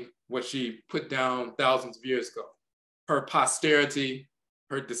fulfilling what she put down thousands of years ago. Her posterity,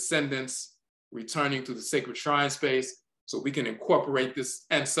 her descendants, returning to the sacred shrine space so we can incorporate this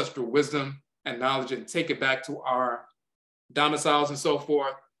ancestral wisdom and knowledge and take it back to our domiciles and so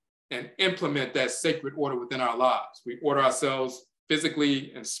forth and implement that sacred order within our lives. We order ourselves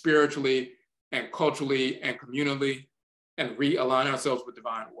physically and spiritually and culturally and communally and realign ourselves with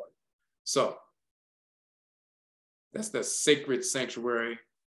divine order. So that's the sacred sanctuary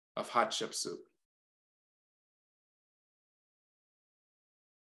of Hatshepsut.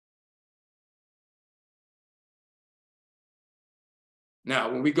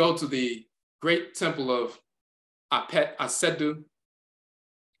 Now, when we go to the great temple of Apet Asetu,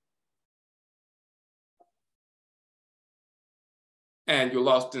 and you'll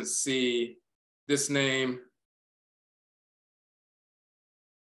often see this name,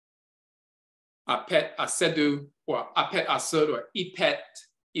 Apet Asetu, or Apet Asut, or Ipet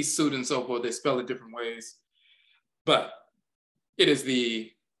Isut, and so forth. They spell it different ways. But it is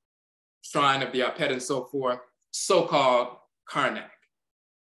the shrine of the Apet and so forth, so-called Karnak.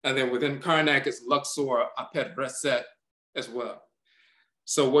 And then within Karnak is Luxor, Apet Reset as well.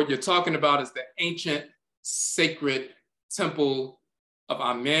 So what you're talking about is the ancient sacred temple of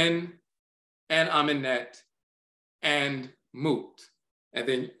Amen and Amenet and Mut. And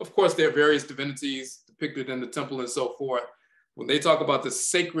then, of course, there are various divinities depicted in the temple and so forth. When they talk about the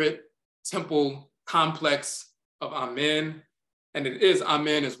sacred temple complex of Amen, and it is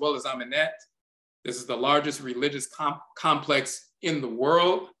Amen as well as Amenet, this is the largest religious complex in the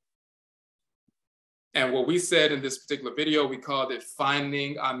world. And what we said in this particular video, we called it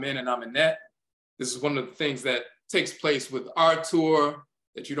Finding Amen and Amenet. This is one of the things that takes place with our tour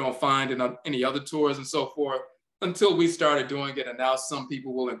that you don't find in any other tours and so forth until we started doing it. And now some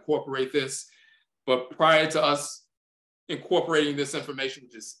people will incorporate this. But prior to us incorporating this information,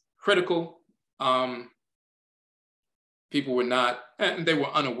 which is critical, people were not, and they were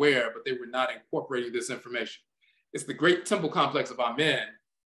unaware, but they were not incorporating this information. It's the great temple complex of Amen,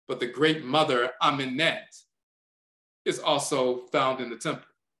 but the great mother, Amenet, is also found in the temple.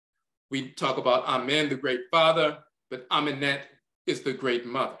 We talk about Amen, the great father, but Amenet is the great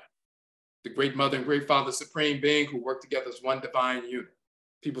mother. The great mother and great father, supreme being who work together as one divine unit.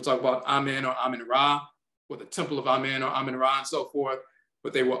 People talk about Amen or Amen Ra, or the temple of Amen or Amen Ra and so forth,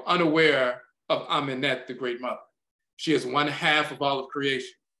 but they were unaware of Amenet, the great mother. She is one half of all of creation.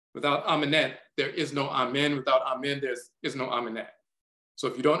 Without Amenet, there is no Amen. Without Amen, there is no Amenet. So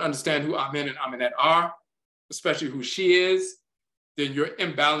if you don't understand who Amen and Amenet are, especially who she is, then you're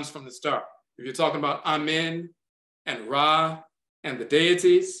imbalanced from the start. If you're talking about Amen and Ra and the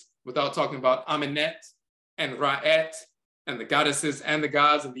deities, without talking about Amenet and Ra'et and the goddesses and the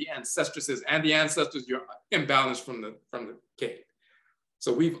gods and the ancestresses and the ancestors, you're imbalanced from the gate.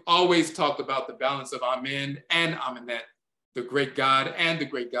 So we've always talked about the balance of Amen and Amenet, the great god and the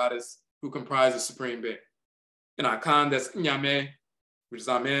great goddess who comprise the supreme being. In Akan, that's Nyame, which is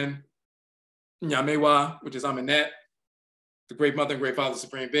Amen, Nyamewa, which is Amenet, the great mother and great father,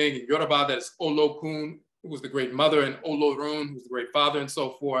 supreme being. In Yoruba, that is Olokun, who was the great mother, and Olorun, who's the great father, and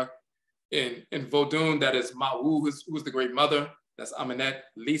so forth. In Vodun, that is Mawu, who's the great mother, that's Amenet.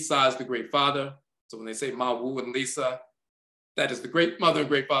 Lisa is the great father. So when they say Mawu and Lisa, that is the great mother and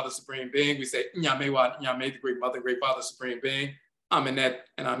great father, supreme being. We say Nyamewa, Nyame, the great mother and great father, supreme being. Amenet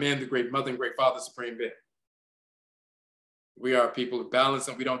and Amen, the great mother and great father, supreme being. We are people of balance,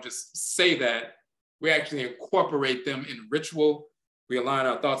 and we don't just say that. We actually incorporate them in ritual. We align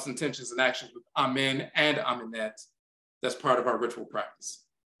our thoughts, intentions, and actions with Amen and Amenet. That's part of our ritual practice.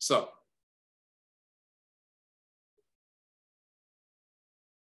 So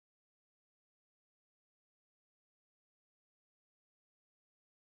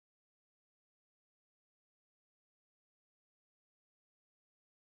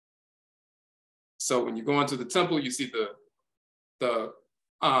when you go into the temple, you see the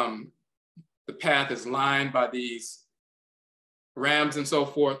path is lined by these rams and so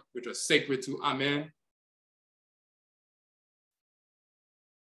forth, which are sacred to Amen.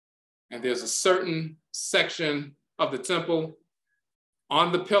 And there's a certain section of the temple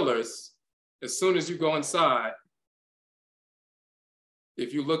on the pillars. As soon as you go inside,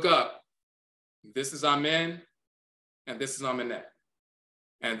 if you look up, this is Amen and this is Amenet.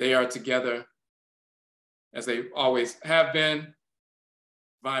 And they are together as they always have been,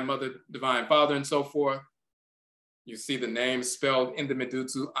 Divine Mother, Divine Father, and so forth. You see the names spelled in the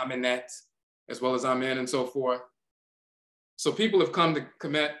Medutu, Amenet, as well as Amen, and so forth. So people have come to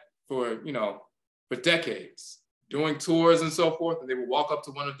Kamit for decades, doing tours and so forth, and they will walk up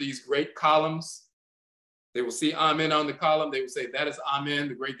to one of these great columns. They will see Amen on the column. They will say, that is Amen,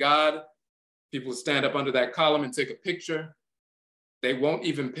 the great God. People will stand up under that column and take a picture. They won't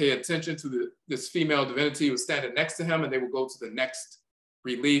even pay attention to this female divinity who's standing next to him, and they will go to the next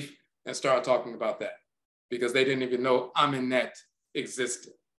relief and start talking about that because they didn't even know Amenet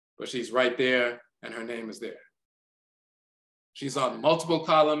existed, but she's right there and her name is there. She's on multiple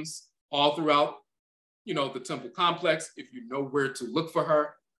columns all throughout, the temple complex, if you know where to look for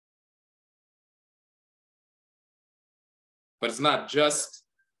her. But it's not just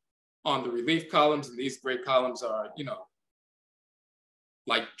on the relief columns, and these great columns are,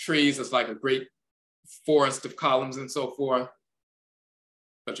 like trees. It's like a great forest of columns and so forth.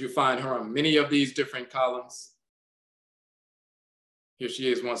 But you find her on many of these different columns. Here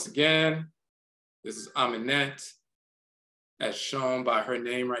she is once again. This is Amenet, as shown by her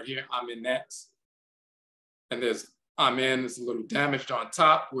name right here, Amenet. And there's Amen, is a little damaged on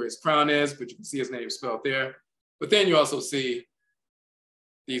top where his crown is, but you can see his name spelled there. But then you also see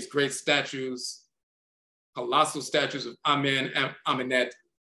these great statues, colossal statues of Amen and Amenet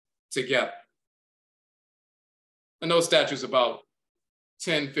together. And those statues about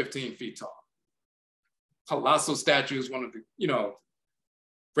 10, 15 feet tall. Colossal statues, one of the,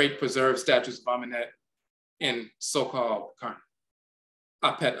 great preserved statues of Amenet. in so-called Karnak,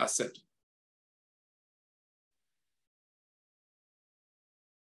 Apet Asetu.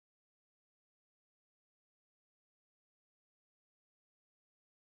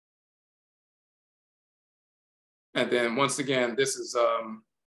 And then once again, this is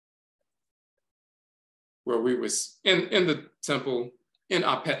where we was in the temple in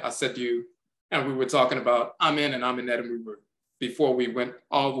Apet Asetu, and we were talking about Amen and Amenet, and before we went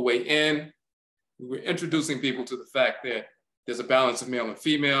all the way in, we were introducing people to the fact that there's a balance of male and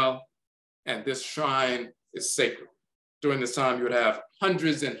female, and this shrine is sacred. During this time, you would have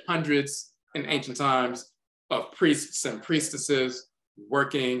hundreds and hundreds in ancient times of priests and priestesses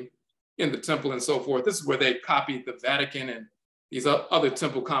working in the temple and so forth. This is where they copied the Vatican and these other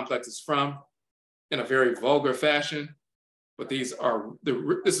temple complexes from in a very vulgar fashion. But this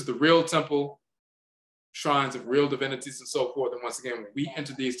is the real temple, shrines of real divinities and so forth. And once again, when we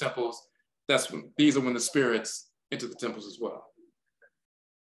enter these temples, these are when the spirits enter the temples as well.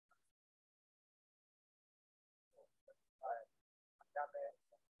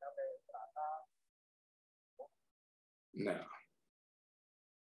 Now,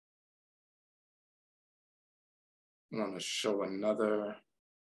 I want to show another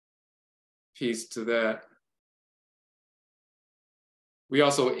piece to that. We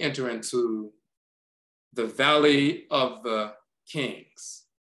also enter into the Valley of the Kings.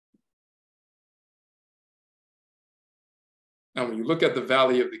 And when you look at the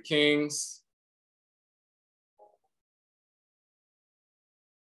Valley of the Kings,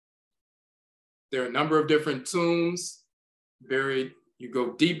 there are a number of different tombs buried. You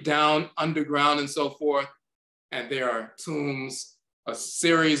go deep down, underground and so forth, and there are tombs, a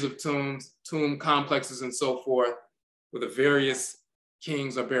series of tombs, tomb complexes and so forth, where the various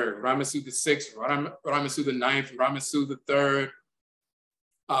kings are buried. Ramessu VI, Ramessu IX, Ramessu III,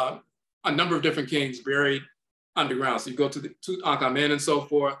 a number of different kings buried underground. So you go to the Tutankhamen and so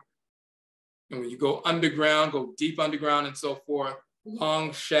forth, and when you go underground, go deep underground and so forth,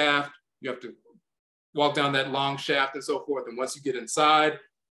 long shaft, you have to walk down that long shaft and so forth. And once you get inside,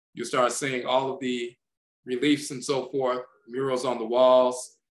 you start seeing all of the reliefs and so forth, murals on the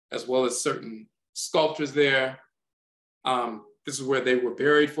walls, as well as certain sculptures there. This is where they were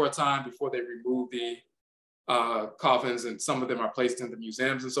buried for a time before they removed the coffins, and some of them are placed in the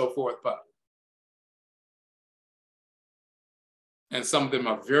museums and so forth. And some of them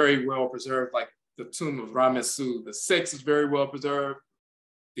are very well preserved, like the tomb of Ramessu VI is very well preserved.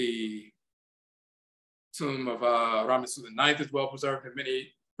 The tomb of Ramessu IX is well preserved in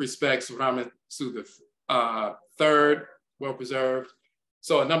many respects. Ramessu III, well preserved.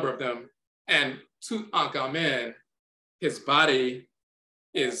 So a number of them. And Tutankhamen, his body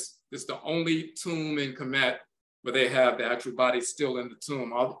is the only tomb in Kemet where they have the actual body still in the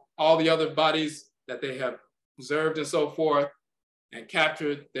tomb. All the other bodies that they have preserved and so forth and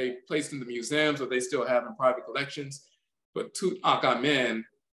captured, they placed in the museums or they still have in private collections. But Tutankhamen,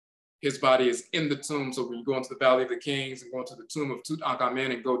 his body is in the tomb. So when you go into the Valley of the Kings and go into the tomb of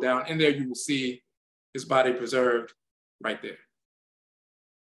Tutankhamen and go down in there, you will see his body preserved right there.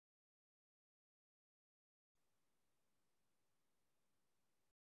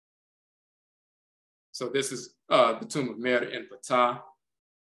 So this is the tomb of Meru in Ptah.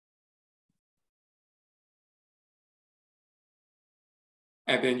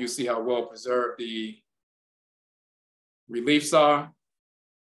 And then you see how well preserved the reliefs are.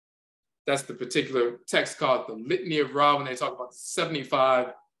 That's the particular text called the Litany of Ra, when they talk about the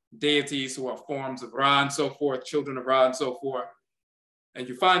 75 deities who are forms of Ra and so forth, children of Ra and so forth. And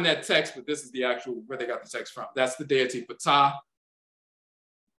you find that text, but this is the actual, where they got the text from. That's the deity Ptah,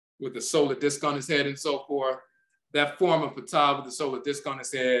 with the solar disk on his head and so forth. That form of Ptah with the solar disk on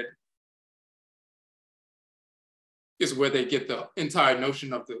his head is where they get the entire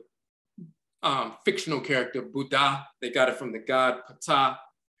notion of the fictional character Buddha. They got it from the god Ptah.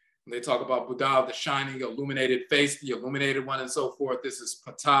 When they talk about Buddha, the shining, illuminated face, the illuminated one and so forth, this is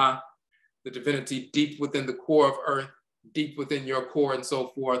Ptah, the divinity deep within the core of earth, deep within your core and so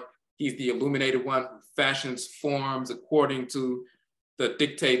forth. He's the illuminated one who fashions forms according to the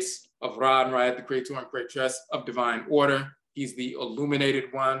dictates of Ra and Ra'at, the creator and creatress of divine order. He's the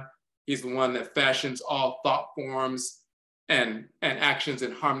illuminated one. He's the one that fashions all thought forms and actions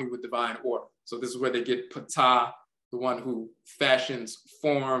in harmony with divine order. So this is where they get Ptah, the one who fashions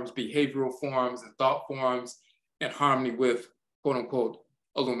forms, behavioral forms and thought forms in harmony with quote unquote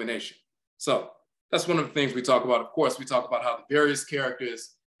illumination. So that's one of the things we talk about. Of course, we talk about how the various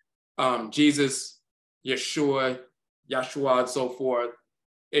characters, Jesus, Yeshua, and so forth,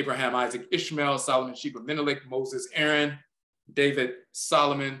 Abraham, Isaac, Ishmael, Solomon, Sheba, Menelik, Moses, Aaron, David,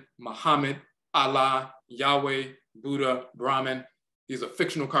 Solomon, Muhammad, Allah, Yahweh, Buddha, Brahman. These are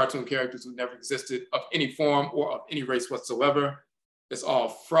fictional cartoon characters who never existed of any form or of any race whatsoever. It's all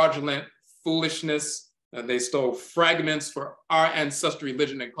fraudulent foolishness, and they stole fragments for our ancestral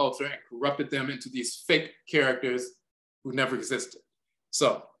religion and culture and corrupted them into these fake characters who never existed.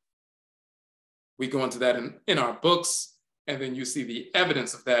 So we go into that in our books, and then you see the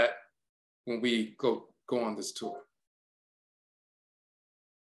evidence of that when we go on this tour.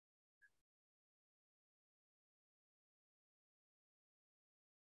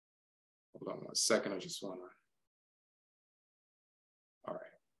 Hold on 1 second, I just wanna, all right.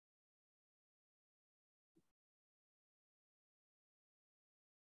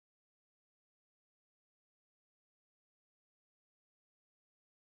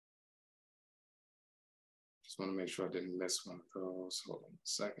 Just wanna make sure I didn't miss one of those. Hold on 1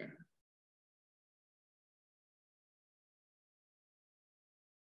 second.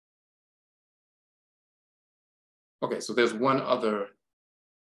 Okay, so there's one other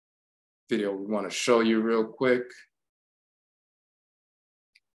video we want to show you real quick.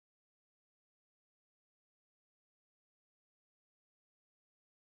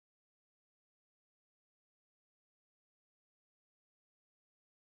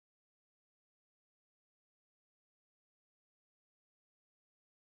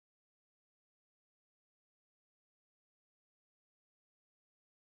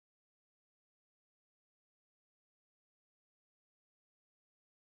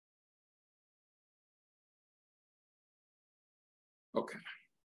 Okay.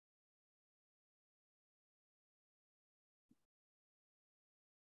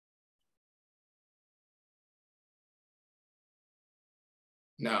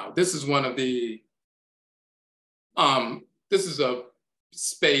 Now, this is one of the, this is a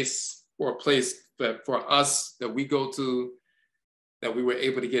space or a place that for us that we go to, that we were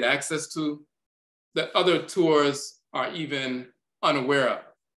able to get access to, that other tours are even unaware of.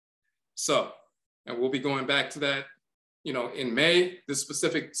 So, and we'll be going back to that, you know, in May, this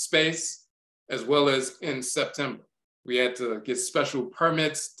specific space, as well as in September. We had to get special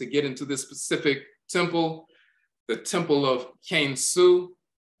permits to get into this specific temple, the Temple of Khensu,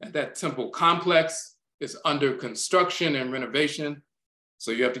 and that temple complex is under construction and renovation. So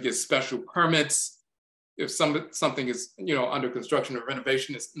you have to get special permits. If something is, you know, under construction or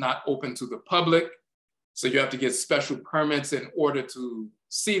renovation, it's not open to the public. So you have to get special permits in order to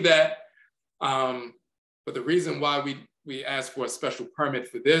see that. But the reason why we asked for a special permit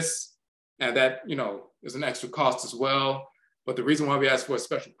for this, and that, you know, is an extra cost as well. But the reason why we asked for a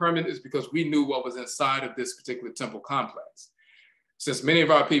special permit is because we knew what was inside of this particular temple complex. Since many of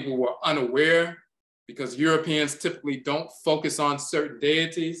our people were unaware, because Europeans typically don't focus on certain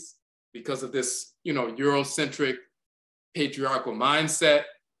deities because of this, you know, Eurocentric patriarchal mindset,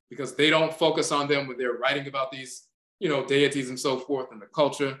 because they don't focus on them when they're writing about these, you know, deities and so forth in the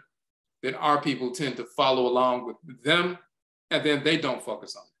culture, then our people tend to follow along with them, and then they don't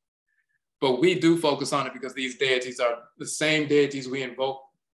focus on it. But we do focus on it because these deities are the same deities we invoke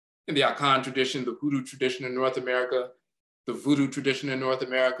in the Akan tradition, the Hoodoo tradition in North America, the Voodoo tradition in North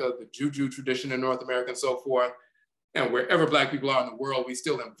America, the Juju tradition in North America, and so forth. And wherever Black people are in the world, we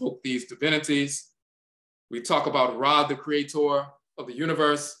still invoke these divinities. We talk about Ra, the creator of the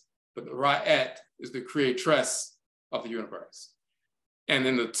universe, but Ra'et is the creatress of the universe. And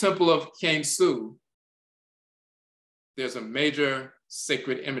in the Temple of Khensu, there's a major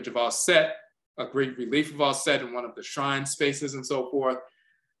sacred image of Aset, a great relief of Aset in one of the shrine spaces and so forth.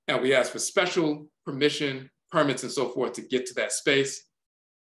 And we ask for special permission, permits and so forth to get to that space.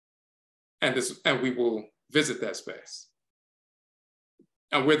 And we will visit that space.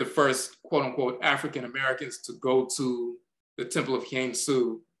 And we're the first, quote unquote, African Americans to go to the Temple of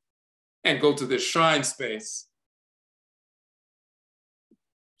Khensu and go to this shrine space.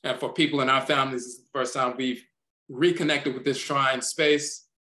 And for people in our families, this is the first time we've reconnected with this shrine space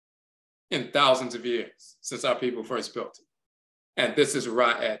in thousands of years since our people first built it. And this is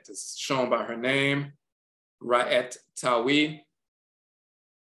Ra'et. It's shown by her name, Ra'et Tawi.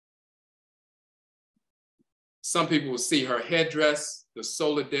 Some people will see her headdress, the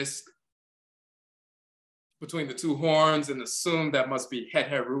solar disc between the two horns, and assume that must be Het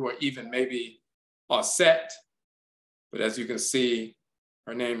Heru or even maybe Aset. But as you can see,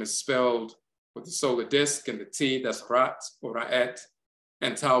 her name is spelled with the solar disc and the T, that's Rat or Ra'et.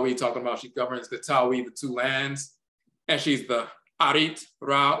 And Tawi, talking about she governs the Tawi, the two lands. And she's the Arit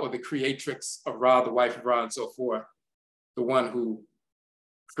Ra, or the creatrix of Ra, the wife of Ra, and so forth, the one who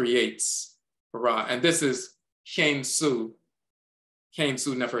creates Ra. And this is Khensu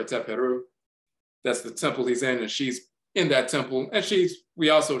Nefertep Heru. That's the temple he's in, and she's in that temple. And we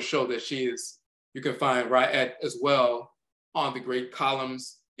also show that she is You can find Ra'et as well on the great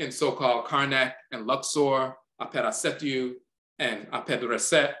columns in so-called Karnak and Luxor, Apet Asetu and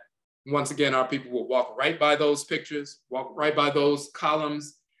Reset. Once again, our people will walk right by those pictures, walk right by those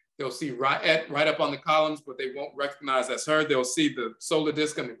columns. They'll see Ra'et right up on the columns, but they won't recognize that's her. They'll see the solar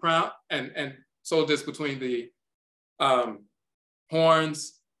disc and the crown and solar disc between the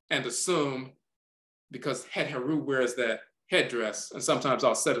horns and the sum, because Het Heru wears that headdress, and sometimes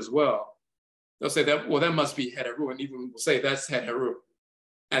I'll set as well. They'll say that, well, that must be Het Heru, and even will say that's Het Heru.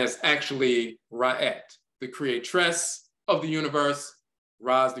 And it's actually Ra'et, the creatress of the universe.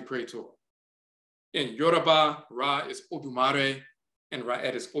 Ra is the creator. In Yoruba, Ra is Odumare, and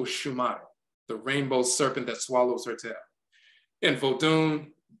Ra'et is Oshumare, the rainbow serpent that swallows her tail. In Vodun,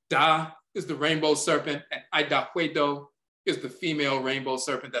 Da is the rainbow serpent, and Aidahuedo is the female rainbow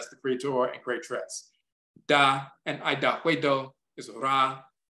serpent that's the creator and creatress. Da and Aidahuedo is Ra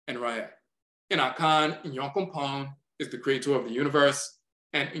and Ra'et. In Akan, Inyon is the creator of the universe,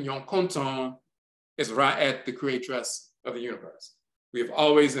 and Inyon Konton is Ra'et, the creatress of the universe. We have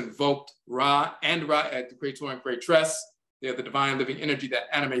always invoked Ra and Ra'et, the creator and creatress. They are the divine living energy that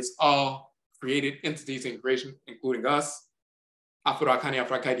animates all created entities in creation, including us, Afro-Akani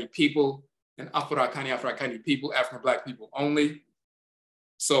Afro-Akaiti people, and Afro-Akani Afro-Akaiti people, African Black people only.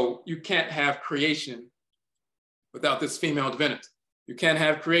 So you can't have creation without this female divinity. You can't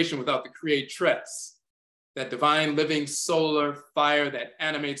have creation without the creatress, that divine living solar fire that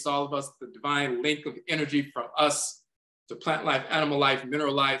animates all of us, the divine link of energy from us to plant life, animal life,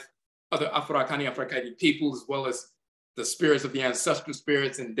 mineral life, other Afro-Akani Afro-Akaiti people, as well as the spirits of the ancestral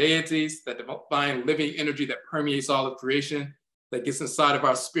spirits and deities, that divine living energy that permeates all of creation, that gets inside of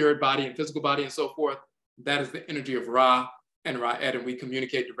our spirit body and physical body and so forth. That is the energy of Ra and Ra'et, and we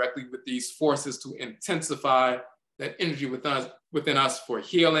communicate directly with these forces to intensify that energy within us for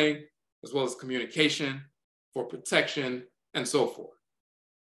healing, as well as communication, for protection, and so forth.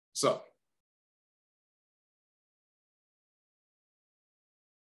 So,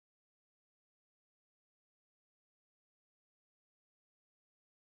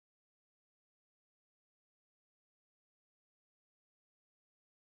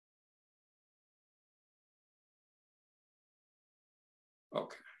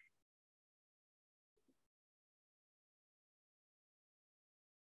 okay.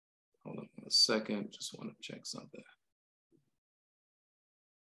 Hold on a second, just want to check something.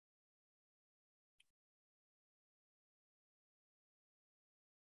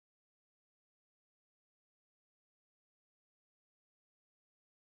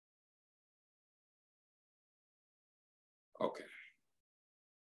 Okay.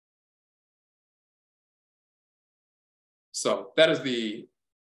 So those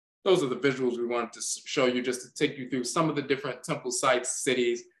are the visuals we wanted to show you, just to take you through some of the different temple sites,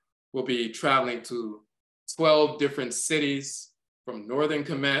 cities. We'll be traveling to 12 different cities from Northern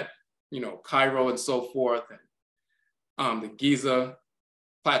Kamit, Cairo and so forth, and the Giza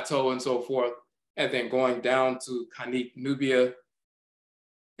plateau and so forth, and then going down to Khanit, Nubia,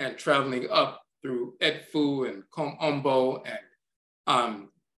 and traveling up through Edfu and Kom Ombo and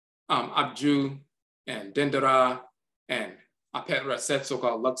Abdu and Dendera and Apet Asetu,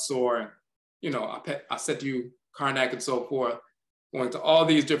 so-called Luxor, and Apet Asetu, Karnak, and so forth, going to all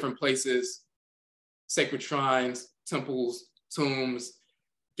these different places, sacred shrines, temples, tombs,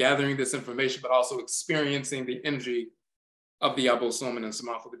 gathering this information, but also experiencing the energy of the Abosomen and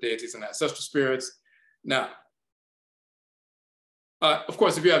Saman for the deities and ancestral spirits. Now, of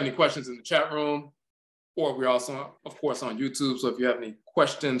course, if you have any questions in the chat room, or we're also, of course, on YouTube, so if you have any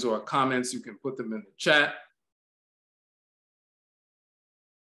questions or comments, you can put them in the chat.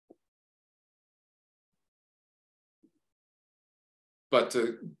 But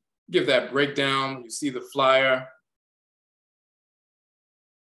to give that breakdown, you see the flyer.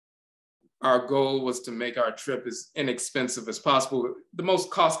 Our goal was to make our trip as inexpensive as possible, the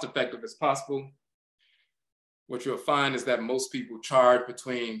most cost-effective as possible. What you'll find is that most people charge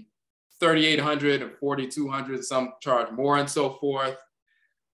between $3,800 and $4,200, some charge more and so forth.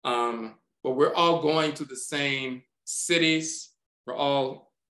 But we're all going to the same cities. We're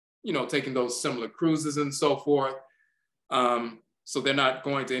all, taking those similar cruises and so forth. So they're not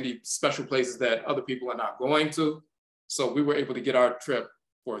going to any special places that other people are not going to. So we were able to get our trip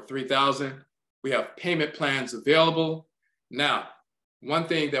for $3,000. We have payment plans available. Now, one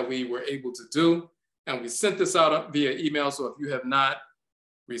thing that we were able to do, and we sent this out via email, so if you have not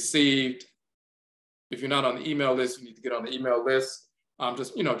received, if you're not on the email list, you need to get on the email list.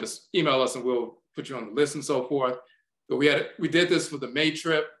 Just email us and we'll put you on the list and so forth. But we did this for the May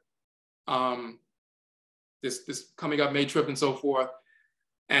trip, this coming up May trip and so forth.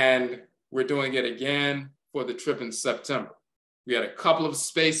 And we're doing it again for the trip in September. We had a couple of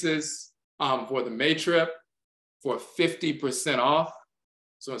spaces for the May trip for 50% off.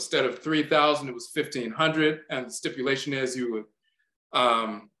 So instead of 3,000, it was 1,500. And the stipulation is you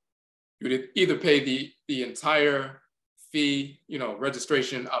would either pay the entire fee,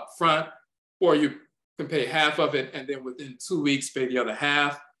 registration up front, or you can pay half of it and then within 2 weeks pay the other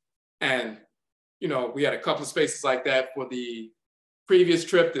half. And we had a couple of spaces like that for the previous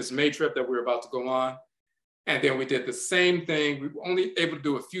trip, this May trip that we're about to go on. And then we did the same thing. We were only able to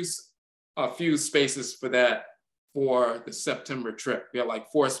do a few spaces for that for the September trip. We had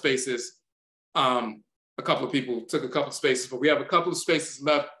like 4 spaces. A couple of people took a couple of spaces, but we have a couple of spaces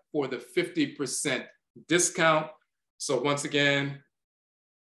left for the 50% discount. So once again,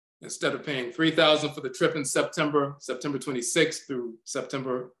 instead of paying 3,000 for the trip in September 26th through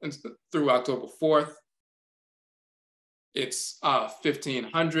October 4th, it's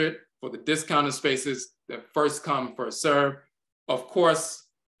 1,500 for the discounted spaces that first come, first serve. Of course,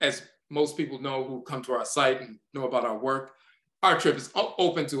 as most people know who come to our site and know about our work, our trip is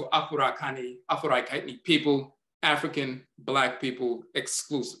open to Afro-Kaitni people, African Black people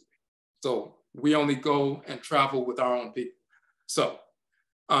exclusively. So we only go and travel with our own people. So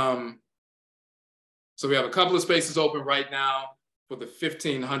we have a couple of spaces open right now for the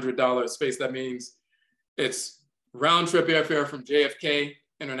 $1,500 space. That means it's round trip airfare from JFK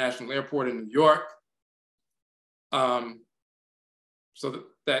International Airport in New York. So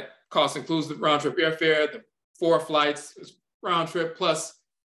that cost includes the round trip airfare, the 4 flights round trip, plus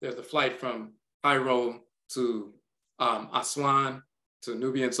there's a flight from Cairo to Aswan, to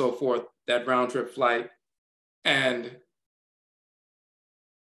Nubia and so forth, that round trip flight. And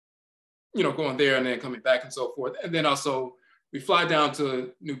going there and then coming back and so forth. And then also we fly down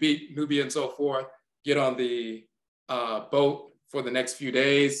to Nubia and so forth, get on the boat for the next few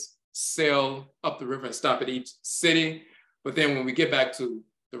days, sail up the river and stop at each city. But then when we get back to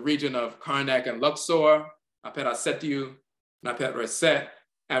the region of Karnak and Luxor, Apet Asetu and Apet Reset,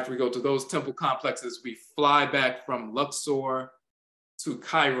 after we go to those temple complexes, we fly back from Luxor to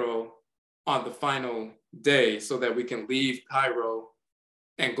Cairo on the final day so that we can leave Cairo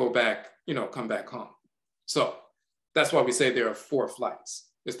and go back, come back home. So that's why we say there are 4 flights.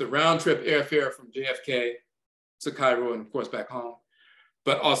 It's the round trip airfare from JFK to Cairo and of course back home,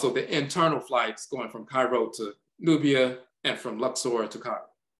 but also the internal flights going from Cairo to Nubia and from Luxor to Cairo.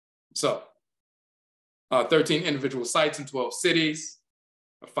 So 13 individual sites in 12 cities,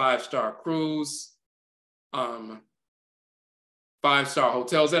 a 5-star cruise, 5-star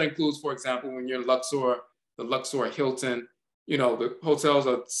hotels. That includes, for example, when you're in Luxor, the Luxor Hilton, the hotels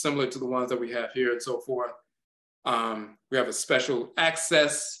are similar to the ones that we have here and so forth. We have a special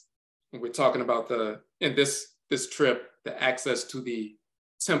access. And we're talking about in this trip, the access to the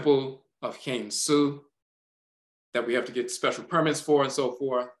Temple of Khensou that we have to get special permits for and so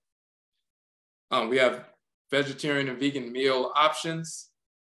forth. We have vegetarian and vegan meal options.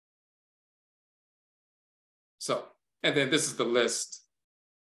 So, and then this is the list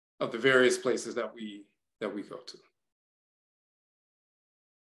of the various places that we go to.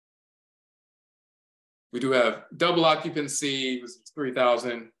 We do have double occupancy,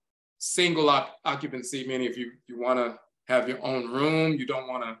 3,000. Single occupancy, meaning if you want to have your own room, you don't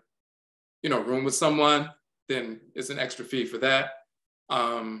want to, room with someone, then it's an extra fee for that.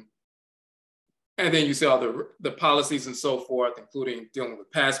 And then you see all the policies and so forth, including dealing with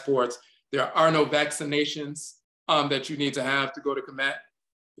passports. There are no vaccinations that you need to have to go to Kamit.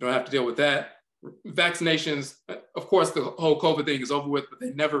 You don't have to deal with that. Vaccinations, of course, the whole COVID thing is over with, but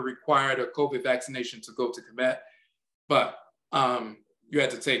they never required a COVID vaccination to go to Kamit. But you had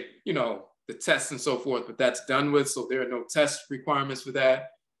to take, the tests and so forth, but that's done with. So there are no test requirements for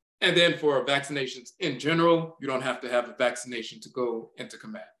that. And then for vaccinations in general, you don't have to have a vaccination to go into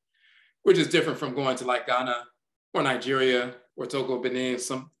Kamit, which is different from going to like Ghana or Nigeria or Togo, Benin,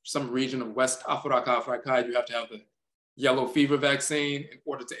 some region of West Africa. You have to have the yellow fever vaccine in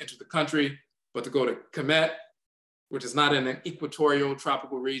order to enter the country. But to go to Kamit, which is not in an equatorial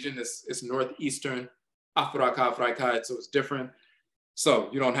tropical region, it's northeastern Africa, so it's different. So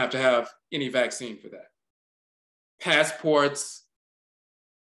you don't have to have any vaccine for that. Passports,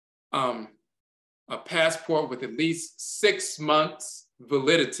 a passport with at least 6 months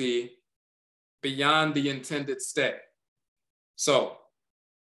validity beyond the intended stay. So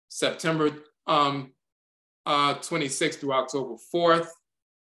September 26th through October 4th.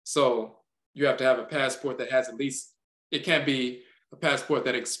 So you have to have a passport that has at least, it can't be a passport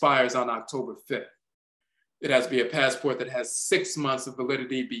that expires on October 5th. It has to be a passport that has 6 months of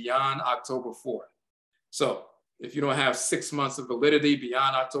validity beyond October 4th. So If you don't have 6 months of validity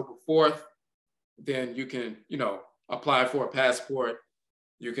beyond October 4th, then you can, apply for a passport.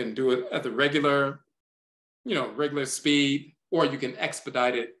 You can do it at the regular speed, or you can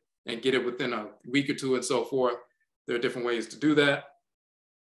expedite it and get it within a week or two and so forth. There are different ways to do that.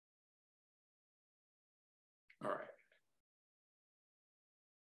 All right.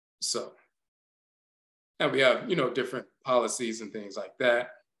 So, and we have, different policies and things like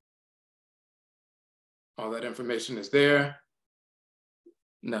that. All that information is there.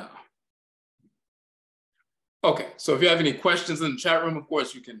 Now, okay, so if you have any questions in the chat room, of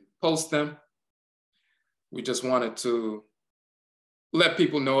course, you can post them. We just wanted to let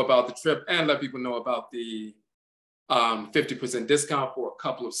people know about the trip and let people know about the 50% discount for a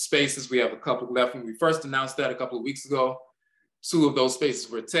couple of spaces. We have a couple left. When we first announced that a couple of weeks ago, 2 of those spaces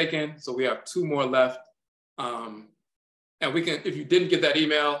were taken. So we have 2 more left. And we can, if you didn't get that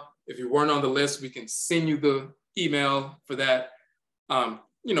email, if you weren't on the list, we can send you the email for that,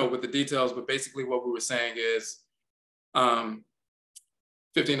 with the details. But basically what we were saying is $1,500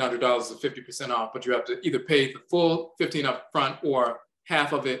 is 50% off, but you have to either pay the full 15 up front or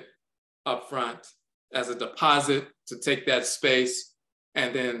half of it up front as a deposit to take that space,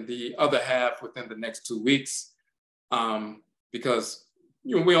 and then the other half within the next 2 weeks, because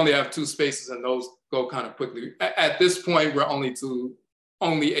we only have 2 spaces and those go kind of quickly. At this point, we're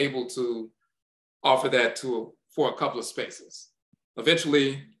only able to offer that for a couple of spaces.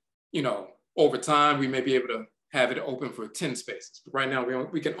 Eventually, over time, we may be able to have it open for 10 spaces. But right now,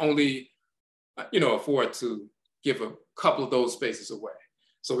 we can only, afford to give a couple of those spaces away.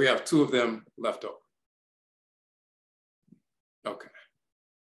 So we have 2 of them left over. Okay.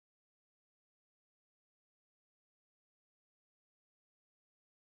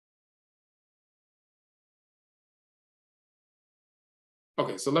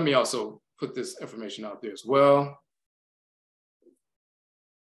 Okay, so let me also put this information out there as well.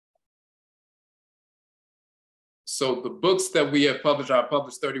 So the books that we have published, I've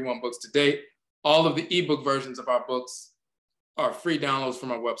published 31 books to date. All of the ebook versions of our books are free downloads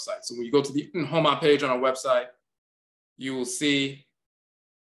from our website. So when you go to the home page on our website, you will see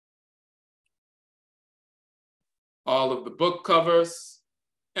all of the book covers.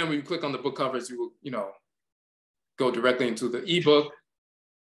 And when you click on the book covers, you will, go directly into the ebook.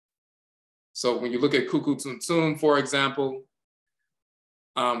 So when you look at Cuckoo Tum Tum, for example,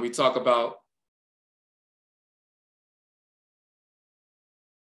 we talk about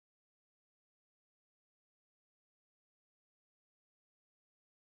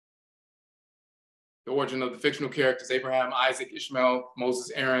the origin of the fictional characters: Abraham, Isaac, Ishmael,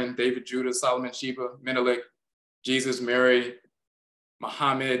 Moses, Aaron, David, Judah, Solomon, Sheba, Menelik, Jesus, Mary,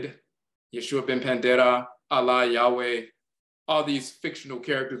 Muhammad, Yeshua ben Pandera, Allah, Yahweh, all these fictional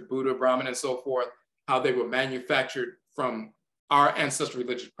characters, Buddha, Brahman, and so forth, how they were manufactured from our ancestral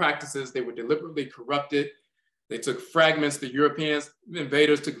religious practices. They were deliberately corrupted. They took fragments, the Europeans,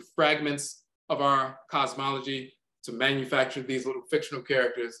 invaders took fragments of our cosmology to manufacture these little fictional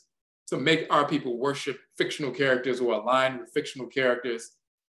characters, to make our people worship fictional characters or align with fictional characters.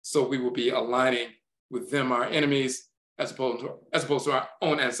 So we will be aligning with them, our enemies, as opposed to our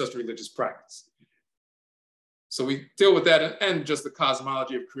own ancestral religious practice. So we deal with that and just the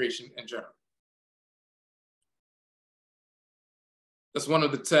cosmology of creation in general. That's one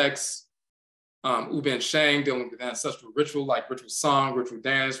of the texts, Uben Shang, dealing with ancestral ritual, like ritual song, ritual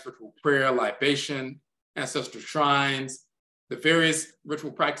dance, ritual prayer, libation, ancestral shrines, the various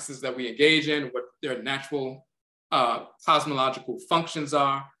ritual practices that we engage in, what their natural cosmological functions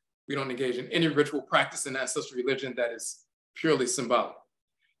are. We don't engage in any ritual practice in ancestral religion that is purely symbolic.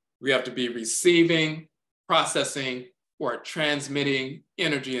 We have to be receiving, processing, or transmitting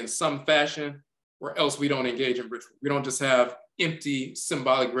energy in some fashion, or else we don't engage in ritual. We don't just have empty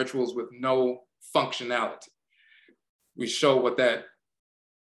symbolic rituals with no functionality. We show what that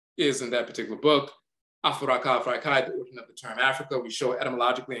is in that particular book. Afuraka, Afrakai, the origin of the term Africa. We show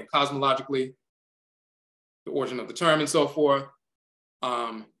etymologically and cosmologically the origin of the term and so forth.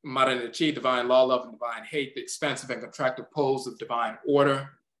 Maranachi, divine law, love, and divine hate, the expansive and contractive poles of divine order.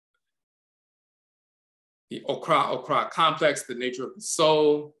 The Okra complex, the nature of the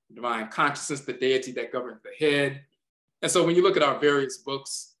soul, divine consciousness, the deity that governs the head. And so when you look at our various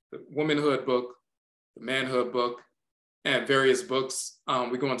books, the womanhood book, the manhood book, and various books,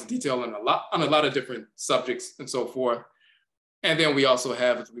 we go into detail on a lot of different subjects and so forth. And then we also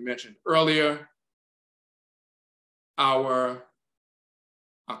have, as we mentioned earlier, our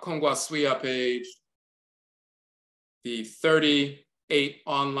Kongwa Suya page, the 38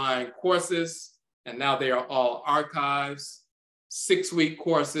 online courses, and now they are all archives, 6-week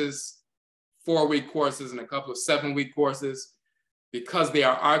courses, 4-week courses and a couple of 7-week courses. Because they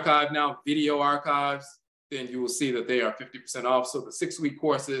are archived now, video archives, then you will see that they are 50% off. So the 6-week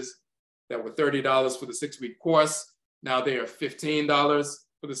courses that were $30 for the 6-week course, now they are $15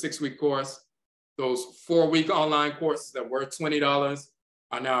 for the 6-week course. Those 4-week online courses that were $20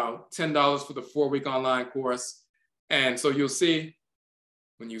 are now $10 for the 4-week online course. And so you'll see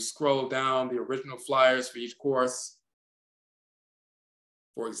when you scroll down the original flyers for each course.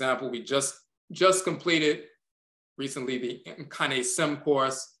 For example, we just completed recently the Nkane Sim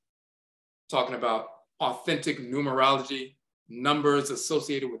course, talking about authentic numerology, numbers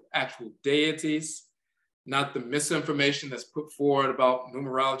associated with actual deities, not the misinformation that's put forward about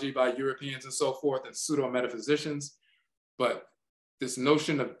numerology by Europeans and so forth and pseudo-metaphysicians, but this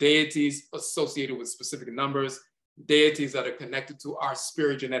notion of deities associated with specific numbers, deities that are connected to our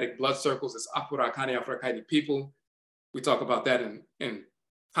spirit genetic blood circles as Afurakani, Afurakani people. We talk about that in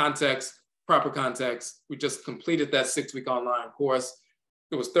context, proper context. We just completed that 6-week online course.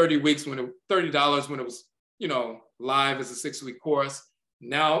 It was $30 when it was, live as a 6-week course.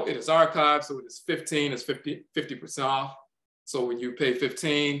 Now it is archived, so it is 15, it's 50% off. So when you pay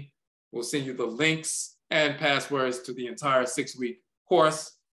 15, we'll send you the links and passwords to the entire 6-week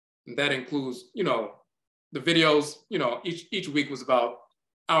course. And that includes, the videos, each week was about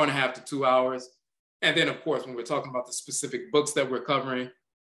 1.5 hours to 2 hours. And then of course, when we're talking about the specific books that we're covering,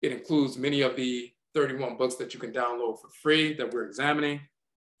 it includes many of the 31 books that you can download for free that we're examining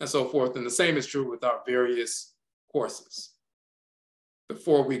and so forth. And the same is true with our various courses. The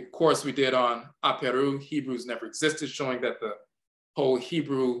 4-week course we did on Aperu, Hebrews never existed, showing that the whole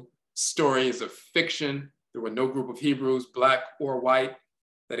Hebrew story is a fiction. There were no group of Hebrews, black or white,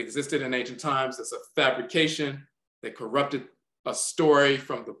 that existed in ancient times. That's a fabrication that corrupted a story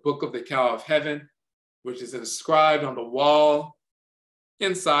from the Book of the Cow of Heaven, which is inscribed on the wall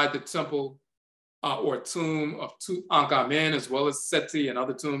inside the temple or tomb of Tutankhamen, as well as Seti and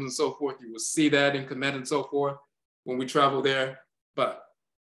other tombs and so forth. You will see that in Kamit and so forth when we travel there. But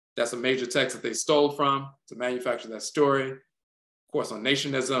that's a major text that they stole from to manufacture that story. Of course, on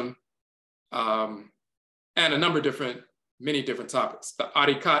nationism, and a number of many different topics. The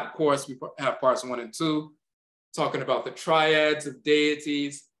Arikat course, we have parts 1 and 2, talking about the triads of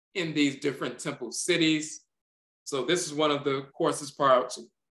deities in these different temple cities. So this is one of the courses, parts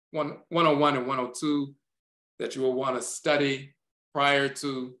 101 and 102, that you will want to study prior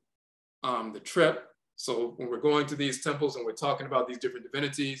to the trip. So when we're going to these temples and we're talking about these different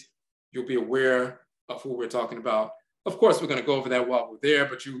divinities, you'll be aware of who we're talking about. Of course, we're going to go over that while we're there,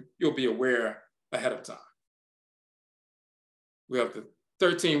 but you'll be aware ahead of time. We have the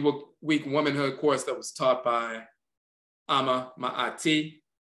 13-week womanhood course that was taught by Ama Ma'ati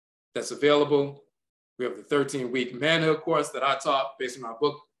that's available. We have the 13-week manhood course that I taught based on my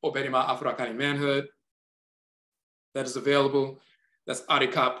book, Obedima Afurakani Manhood, that is available. That's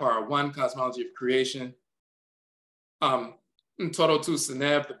Arikat Part 1, Cosmology of Creation. Ntorotu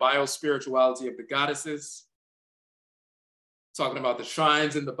Seneb, the biospirituality of the goddesses, talking about the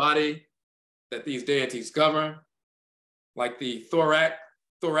shrines in the body that these deities govern, like the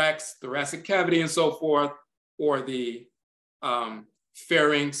thorax, thoracic cavity and so forth, or the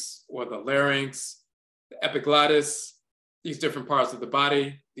pharynx or the larynx, the epiglottis, these different parts of the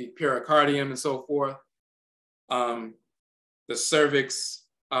body, the pericardium and so forth, the cervix,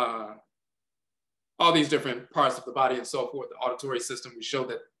 all these different parts of the body and so forth, the auditory system. We show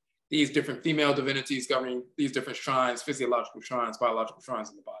that these different female divinities governing these different shrines, physiological shrines, biological shrines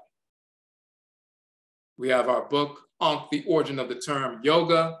in the body. We have our book, Ankh, the origin of the term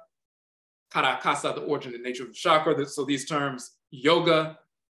yoga, Karakasa, the origin and nature of the chakra. So these terms yoga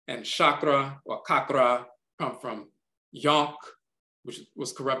and chakra or kakra come from Yonk, which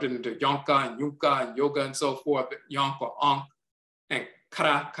was corrupted into Yonka and Yunka and yoga and so forth, but Yonk or Ankh, and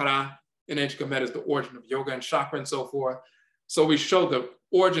Kara in ancient Kemet is the origin of yoga and chakra and so forth. So we show the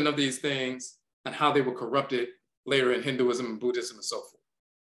origin of these things and how they were corrupted later in Hinduism and Buddhism and so forth.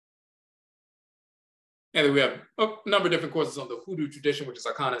 And then we have a number of different courses on the Hoodoo tradition, which is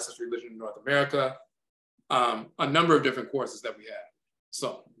our ancestral religion in North America. A number of different courses that we have.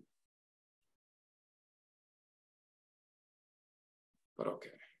 So, but okay.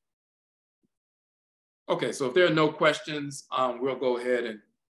 Okay, so if there are no questions, we'll go ahead and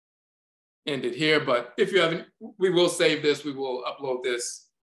end it here. But if you have any, we will save this. We will upload this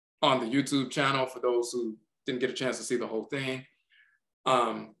on the YouTube channel for those who didn't get a chance to see the whole thing.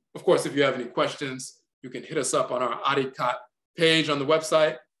 Of course, if you have any questions, you can hit us up on our Arikat page on the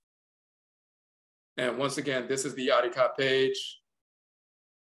website. And once again, this is the Arikat page.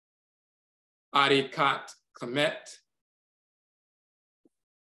 Arikat Kamit.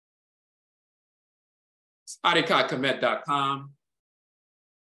 arikatkamet.com.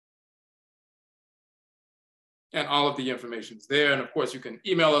 And all of the information is there. And of course, you can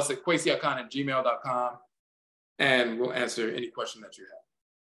email us at kwesiakhan@gmail.com and we'll answer any question that you have.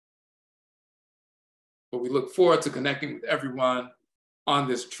 But we look forward to connecting with everyone on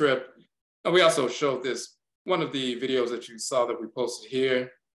this trip. And we also showed this, one of the videos that you saw that we posted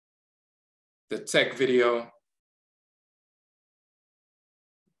here, the tech video.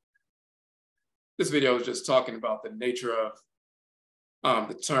 This video is just talking about the nature of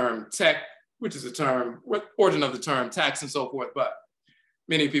the term tech, which is a term, origin of the term tax and so forth, but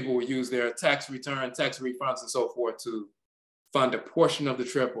many people will use their tax return, tax refunds and so forth to fund a portion of the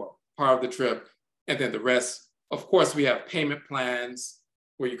trip or part of the trip, and then the rest. Of course, we have payment plans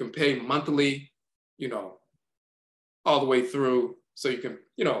where you can pay monthly, all the way through. So you can,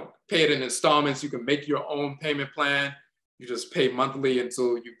 pay it in installments. You can make your own payment plan. You just pay monthly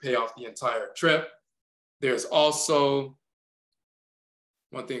until you pay off the entire trip. There's also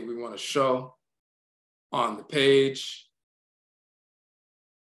one thing we want to show on the page.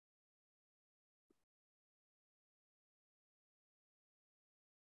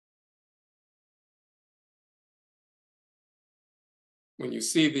 When you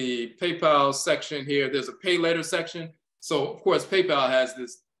see the PayPal section here, there's a pay later section. So of course, PayPal has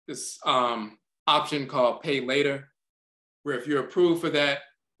this option called pay later, where if you're approved for that,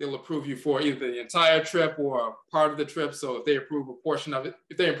 they'll approve you for either the entire trip or part of the trip. So if they approve a portion of it,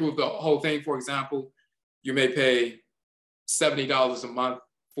 if they approve the whole thing, for example, you may pay $70 a month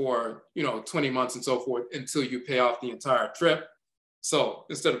for 20 months and so forth until you pay off the entire trip. So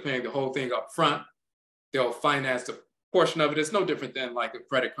instead of paying the whole thing up front, they'll finance a portion of it. It's no different than like a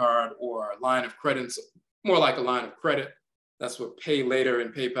credit card or a line of credit, more like a line of credit. That's what pay later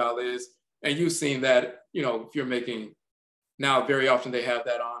in PayPal is. And you've seen that, if you're making, now very often they have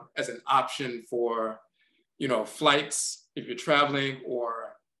that on as an option for, flights, if you're traveling,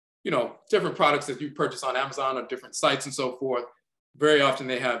 or, different products that you purchase on Amazon or different sites and so forth. Very often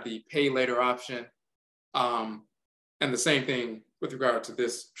they have the pay later option. And the same thing with regard to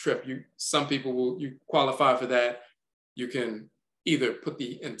this trip. Some people you qualify for that. You can either put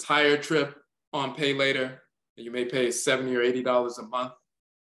the entire trip on pay later, and you may pay $70 or $80 a month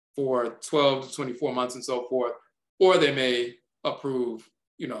for 12 to 24 months and so forth, or they may approve,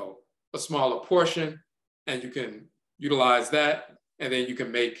 a smaller portion, and you can utilize that, and then you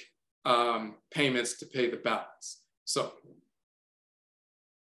can make payments to pay the balance. So,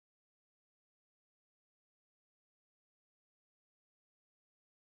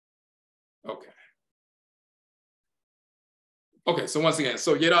 okay, so once again,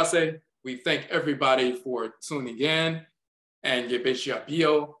 so Yerase, we thank everybody for tuning in, and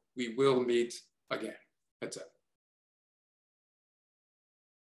Yebeshiabio, we will meet again. That's it.